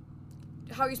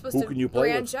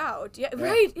branch out? Yeah,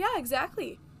 right. Yeah,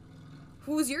 exactly.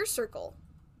 Who's your circle?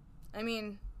 I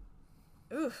mean,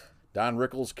 Don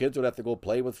Rickles' kids would have to go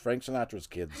play with Frank Sinatra's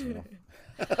kids, you know.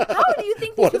 How do you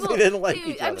think these what people, if they didn't like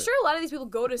each I'm other? sure a lot of these people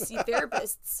go to see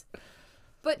therapists.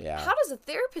 But how does a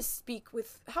therapist speak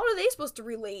with, how are they supposed to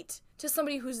relate to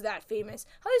somebody who's that famous?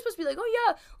 How are they supposed to be like, oh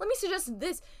yeah, let me suggest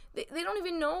this? They don't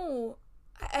even know.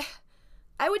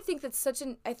 I would think that's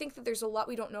I think that there's a lot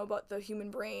we don't know about the human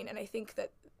brain, and I think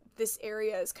that this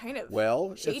area is kind of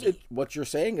shady. What you're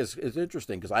saying is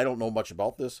interesting, because I don't know much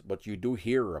about this, but you do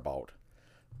hear about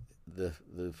the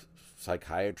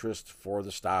psychiatrist for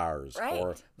the stars,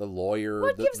 or the lawyer,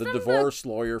 the divorce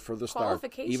lawyer for the stars,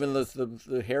 even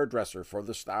the hairdresser for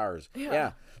the stars.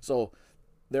 Yeah. So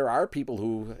there are people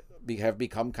who have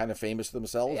become kind of famous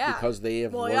themselves because they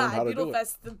have learned how to do it.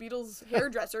 Fest, the Beatles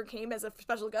hairdresser came as a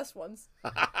special guest once.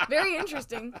 Very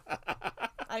interesting.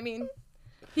 I mean,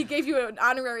 he gave you an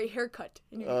honorary haircut,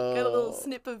 and you got a little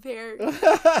snip of hair.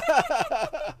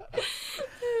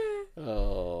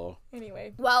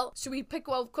 Anyway, well, should we pick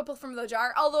a couple from the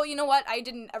jar? Although, you know what? I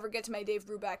didn't ever get to my Dave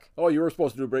Brubeck. Oh, you were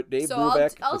supposed to do Dave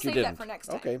Brubeck, I'll but you save didn't. that for next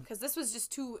time. Okay. Because this was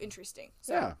just too interesting.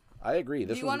 So, yeah, I agree.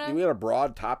 We had a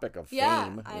broad topic of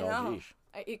fame. I know.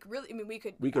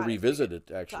 We could revisit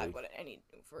it, actually. Talk about it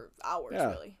for hours,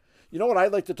 really. You know what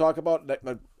I'd like to talk about?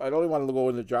 I don't want to go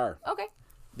in the jar. Okay.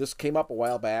 This came up a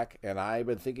while back, and I've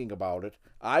been thinking about it.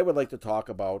 I would like to talk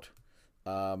about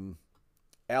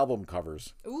album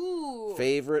covers. Ooh.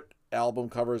 Favorite album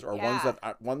covers, or ones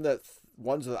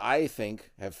that I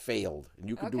think have failed. And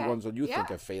you could do ones that you think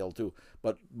have failed too.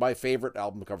 But my favorite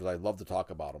album covers, I'd love to talk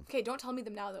about them. Okay, don't tell me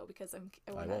them now though, because I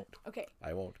won't. Okay.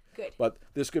 I won't. Good. But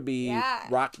this could be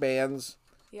rock bands,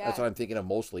 Yeah. That's what I'm thinking of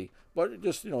mostly. But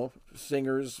just,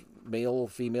 singers, male,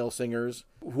 female singers,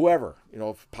 whoever,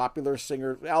 popular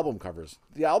singer, album covers.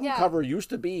 The album cover used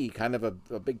to be kind of a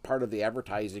big part of the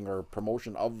advertising or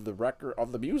promotion of the record,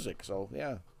 of the music. So,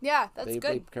 yeah. Yeah, that's good.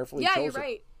 They carefully yeah, chose you're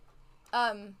right.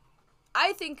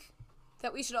 I think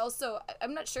that we should also,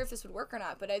 I'm not sure if this would work or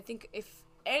not, but I think if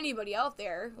anybody out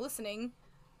there listening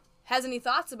has any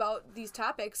thoughts about these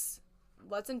topics,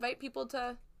 let's invite people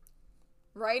to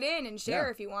write in and share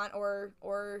if you want,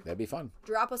 or That'd be fun.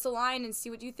 drop us a line and see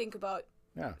what you think about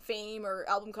Yeah. fame or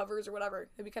album covers or whatever.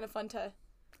 It'd be kind of fun to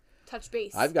touch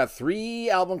base. I've got 3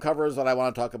 album covers that I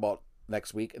want to talk about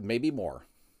next week, and maybe more.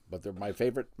 But they're my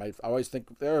favorite. I always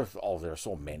think there are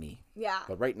so many. Yeah.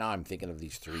 But right now I'm thinking of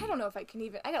these 3. I don't know if I can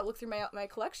even, I gotta look through my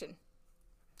collection.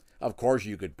 Of course,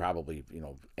 you could probably,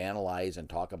 analyze and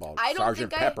talk about I don't Sgt.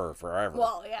 think Pepper forever.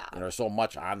 Well, yeah. There's so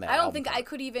much on that. I don't album think cover. I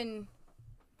could even,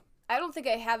 I don't think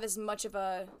I have as much of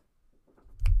a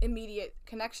immediate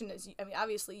connection as you. I mean,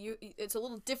 obviously it's a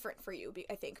little different for you,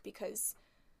 I think, because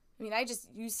I just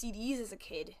used CDs as a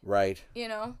kid. Right.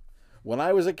 When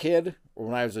I was a kid, or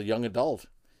when I was a young adult,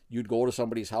 you'd go to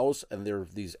somebody's house and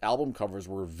these album covers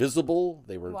were visible.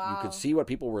 They were You could see what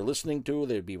people were listening to.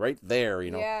 They'd be right there,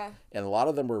 Yeah. And a lot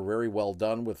of them were very well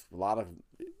done with a lot of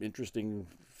interesting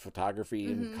photography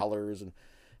and Mm-hmm. colors,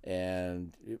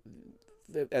 and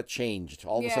that changed.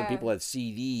 All of a sudden, Yeah. people had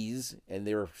CDs and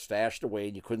they were stashed away,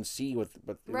 and you couldn't see but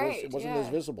it wasn't as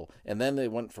visible. And then they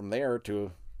went from there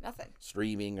to Nothing.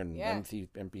 streaming and Yeah.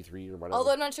 MP3 or whatever.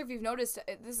 Although I'm not sure if you've noticed,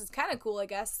 this is kind of cool, I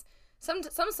guess. Some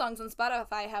songs on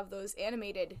Spotify have those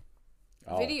animated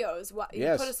videos. You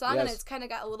Yes, put a song and yes. it's kind of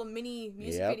got a little mini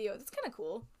music Yep. video. That's kind of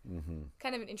cool. Mm-hmm.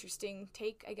 Kind of an interesting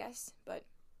take, I guess. But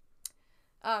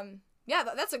yeah,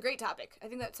 that's a great topic. I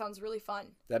think that sounds really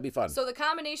fun. That'd be fun. So the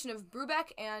combination of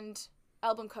Brubeck and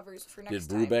album covers for next Did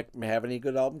time. Brubeck have any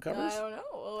good album covers? I don't know.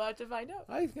 We'll have to find out.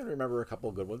 I can remember a couple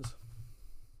of good ones.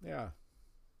 Yeah.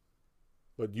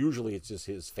 But usually it's just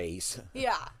his face.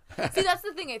 Yeah. See, that's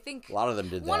the thing. I think A lot of them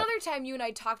did one that. other time you and I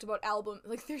talked about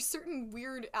there's certain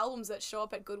weird albums that show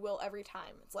up at Goodwill every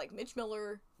time. It's like Mitch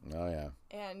Miller Oh, yeah.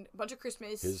 and a bunch of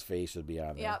Christmas. His face would be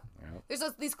on there. Yep. Yep. There's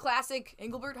these classic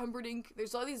Engelbert Humperdinck.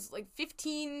 There's all these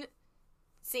 15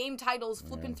 same titles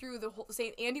flipping through the whole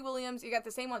same Andy Williams. You got the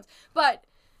same ones, but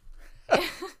right?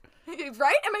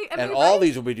 Am I And right? all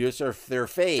these would be just their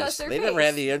face. Just their they never face.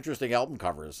 had the interesting album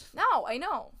covers. No, I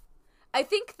know. I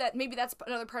think that maybe that's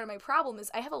another part of my problem is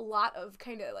I have a lot of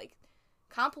kind of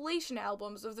compilation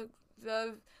albums of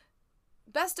the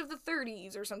best of the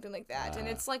 30s or something like that. And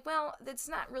it's well, it's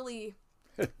not really,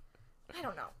 I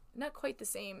don't know, not quite the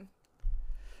same.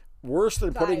 Worse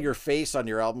than putting Vibe. your face on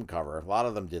your album cover. A lot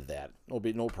of them did that. No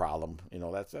problem.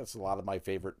 That's a lot of my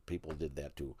favorite people did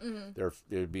that too. Mm-hmm.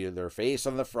 There'd be their face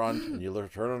on the front, and you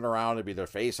turn it around, it'd be their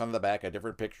face on the back, a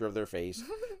different picture of their face.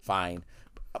 Fine.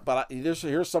 But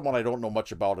here's someone I don't know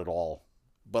much about at all,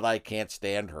 but I can't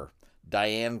stand her.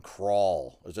 Diane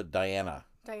Krall. Is it Diana?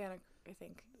 Diana, I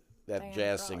think. That Diana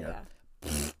jazz Krall, singer.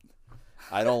 yeah.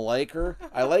 I don't like her.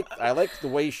 I like the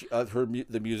way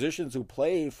the musicians who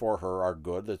play for her are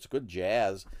good. It's good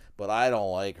jazz, but I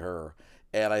don't like her.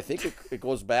 And I think it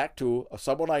goes back to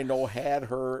someone I know had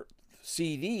her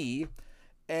CD,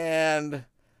 and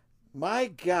my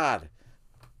God,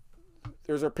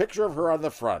 there's a picture of her on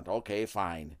the front. Okay,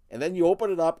 fine. And then you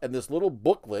open it up, and this little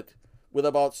booklet with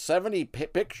about 70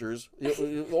 pictures,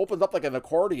 it opens up like an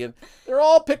accordion. They're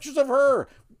all pictures of her.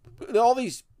 All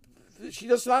these. She's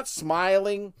just not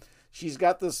smiling. She's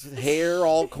got this hair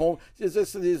all combed.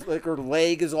 Like her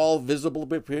leg is all visible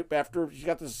after she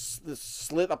got this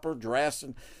slit up her dress,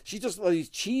 and she just these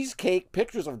cheesecake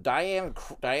pictures of Diana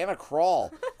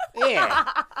Krall. Yeah,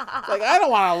 it's like I don't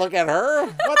want to look at her.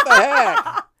 What the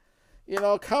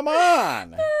heck? Come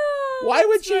on. Why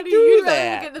would she do You'd rather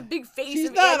that? Look at the big face She's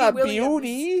of not Andy a Williams.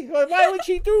 beauty. Why would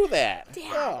she do that?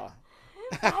 Damn. Oh.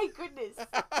 My goodness.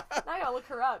 Now I gotta look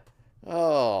her up.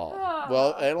 Oh,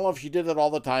 well, I don't know if she did it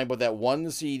all the time, but that one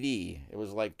CD, it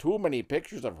was like too many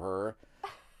pictures of her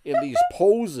in these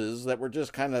poses that were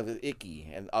just kind of icky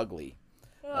and ugly.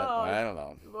 I don't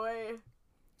know. Boy.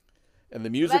 And the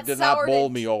music That did not soured bowl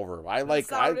it. me over.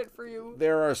 Soured it for you.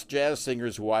 There are jazz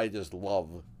singers who I just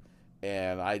love,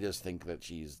 and I just think that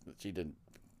she didn't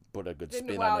put a good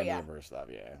spin on any of her stuff.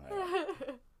 Yeah.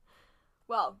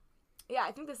 Well, yeah,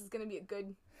 I think this is going to be a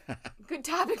good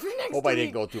topic for next Hope week. I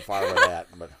didn't go too far with that,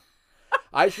 but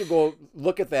I should go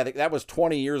look at that. That was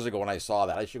 20 years ago when I saw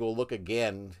that. I should go look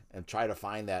again and try to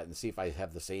find that and see if I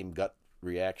have the same gut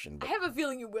reaction. I But have a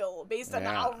feeling you will, based on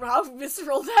Yeah. how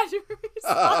visceral that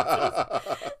response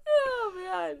is. Oh,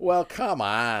 man. well, come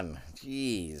on,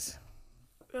 jeez.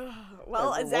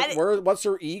 Well, is that it? What's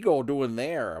her ego doing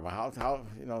there? How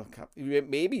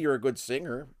maybe you're a good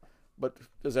singer, but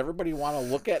does everybody want to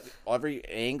look at every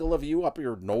angle of you, up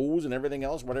your nose and everything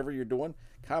else, whatever you're doing?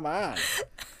 Come on.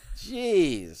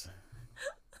 Jeez.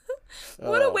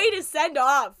 What a way to send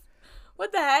off.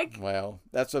 What the heck? Well,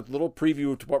 that's a little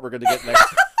preview to what we're going to get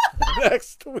next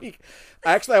next week.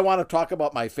 Actually, I want to talk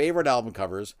about my favorite album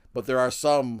covers, but there are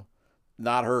some,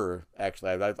 not her,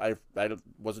 actually. I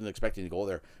wasn't expecting to go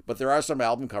there. But there are some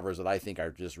album covers that I think are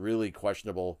just really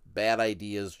questionable, bad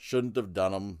ideas, shouldn't have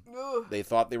done them. Ugh. They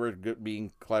thought they were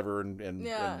being clever and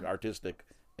artistic.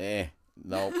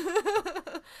 No.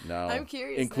 No. I'm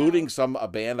curious Including now. a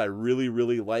band I really,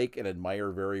 really like and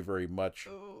admire very, very much.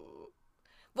 Ooh.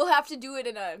 We'll have to do it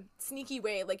in a sneaky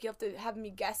way. Like, you have to have me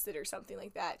guess it or something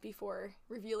like that before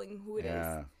revealing who it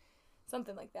is.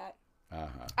 Something like that.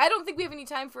 Uh-huh. I don't think we have any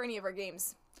time for any of our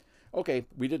games. Okay,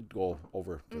 we did go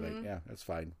over today. Mm-hmm. Yeah, that's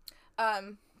fine.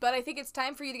 But I think it's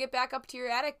time for you to get back up to your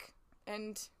attic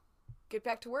and get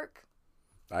back to work.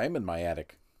 I am in my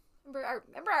attic. Remember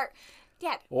our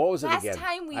Dad. What was it last again?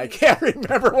 Time we... I can't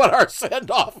remember what our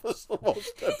send-off was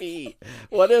supposed to be.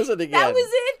 What is it again? That was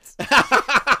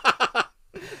it.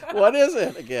 What is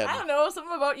it again? I don't know.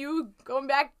 Something about you going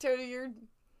back to your...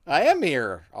 I am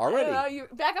here already. I don't know,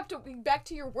 you back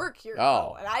to your work here.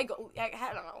 Oh. And I don't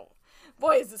know.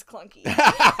 Boy, is this clunky.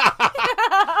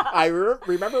 I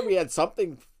remember we had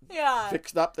something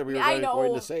fixed up that we were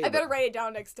going to say. I better write it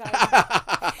down next time.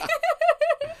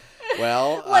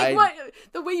 Well, what?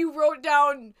 The way you wrote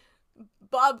down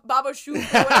Baba Shoot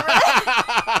or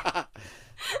whatever.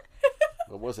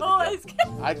 What was it again?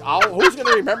 Who's going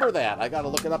to remember that? I got to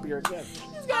look it up here again.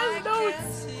 He's got his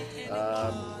notes.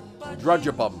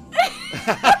 Drudge-a-bum.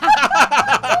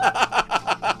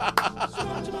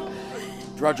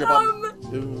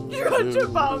 Drudge-a-bum.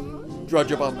 Drudge-a-bum.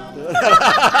 Drudge-a-bum.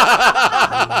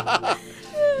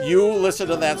 You listen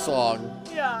to that song.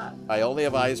 Yeah. I Only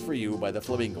Have Eyes for You by the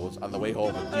Flamingos on the way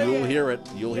home. You'll hear it.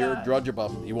 You'll hear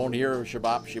Drudge-a-bum. You won't hear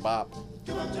Shabop Shabop.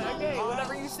 Okay,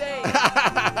 whatever you say.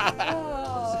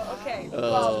 Okay.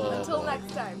 Well, until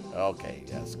next time. Okay,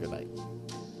 yes, good night.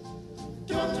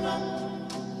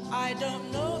 I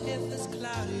don't know if it's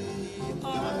cloudy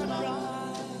or bright.